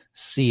people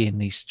seeing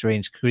these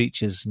strange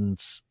creatures, and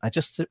I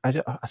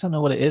don't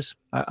know what it is.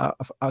 I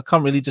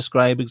can't really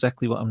describe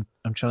exactly what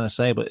I'm trying to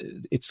say, but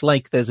it's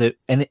like there's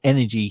an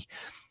energy,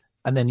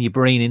 and then your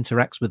brain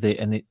interacts with it,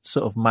 and it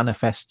sort of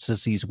manifests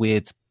as these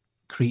weird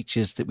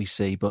creatures that we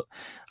see. But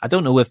I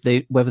don't know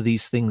whether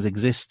these things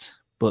exist.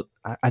 But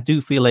I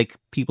do feel like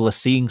people are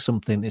seeing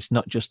something. It's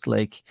not just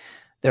like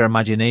their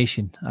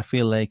imagination. I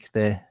feel like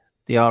they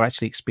are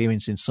actually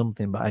experiencing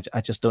something, but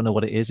I just don't know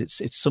what it is.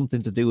 It's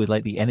something to do with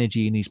like the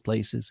energy in these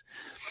places.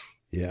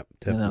 Yeah,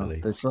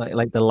 definitely. It's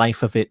like the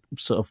life of it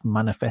sort of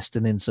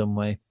manifesting in some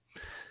way.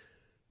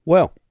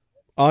 Well,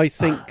 I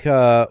think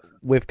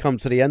we've come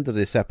to the end of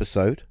this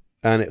episode,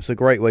 and it's a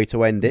great way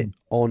to end it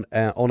on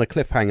a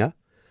cliffhanger,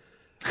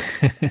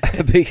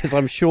 because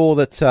I'm sure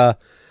that.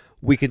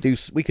 We could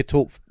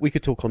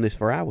talk on this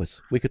for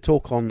hours. We could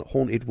talk on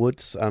haunted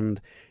woods and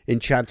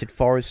enchanted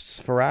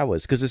forests for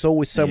hours, because there's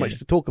always so much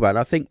to talk about. And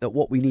I think that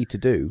what we need to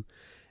do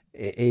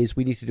is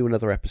we need to do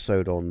another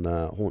episode on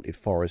haunted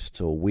forests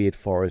or weird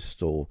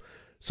forests or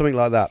something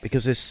like that,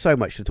 because there's so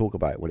much to talk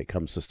about when it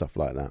comes to stuff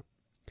like that.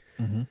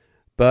 Mm-hmm.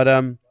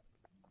 But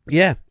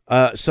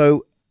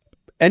so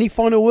any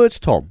final words,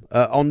 Tom,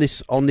 on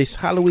this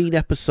Halloween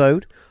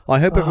episode? I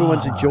hope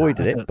everyone's enjoyed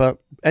it. But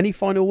any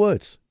final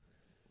words?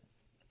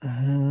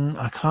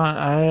 I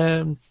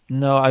can't.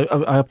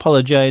 I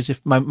apologize if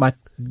my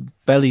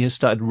belly has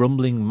started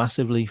rumbling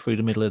massively through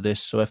the middle of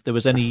this. So if there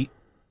was any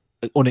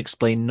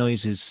unexplained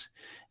noises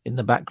in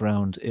the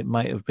background, it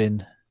might have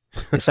been.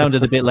 It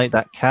sounded a bit like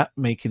that cat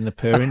making the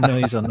purring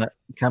noise on that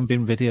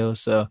camping video.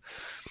 So,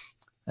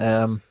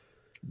 Well,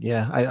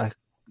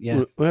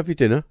 have your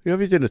dinner.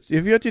 Have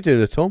you had your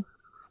dinner, Tom?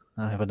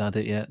 I haven't had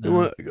it yet. No. You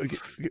want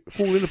to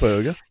fall in a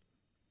burger?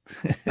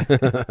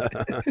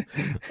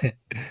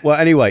 Well,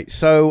 anyway,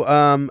 so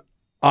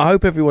I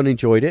hope everyone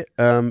enjoyed it.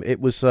 It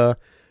was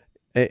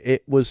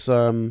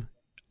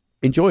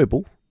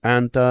enjoyable,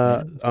 and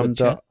I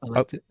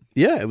liked it.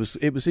 Yeah, it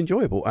was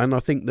enjoyable, and I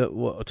think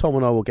that Tom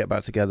and I will get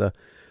back together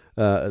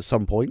at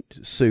some point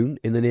soon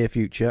in the near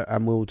future,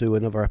 and we'll do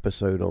another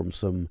episode on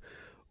some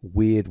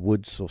weird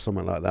woods or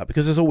something like that,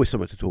 because there's always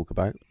something to talk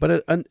about.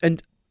 But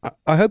and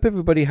I hope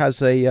everybody has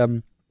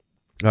had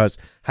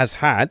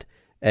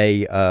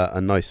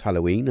a nice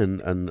Halloween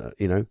and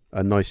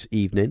a nice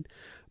evening.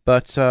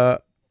 But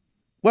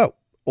well,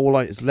 all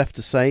is left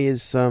to say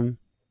is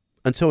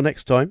until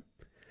next time,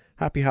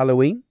 happy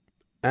Halloween,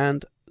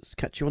 and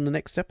catch you on the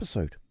next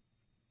episode.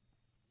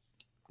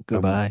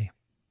 Goodbye.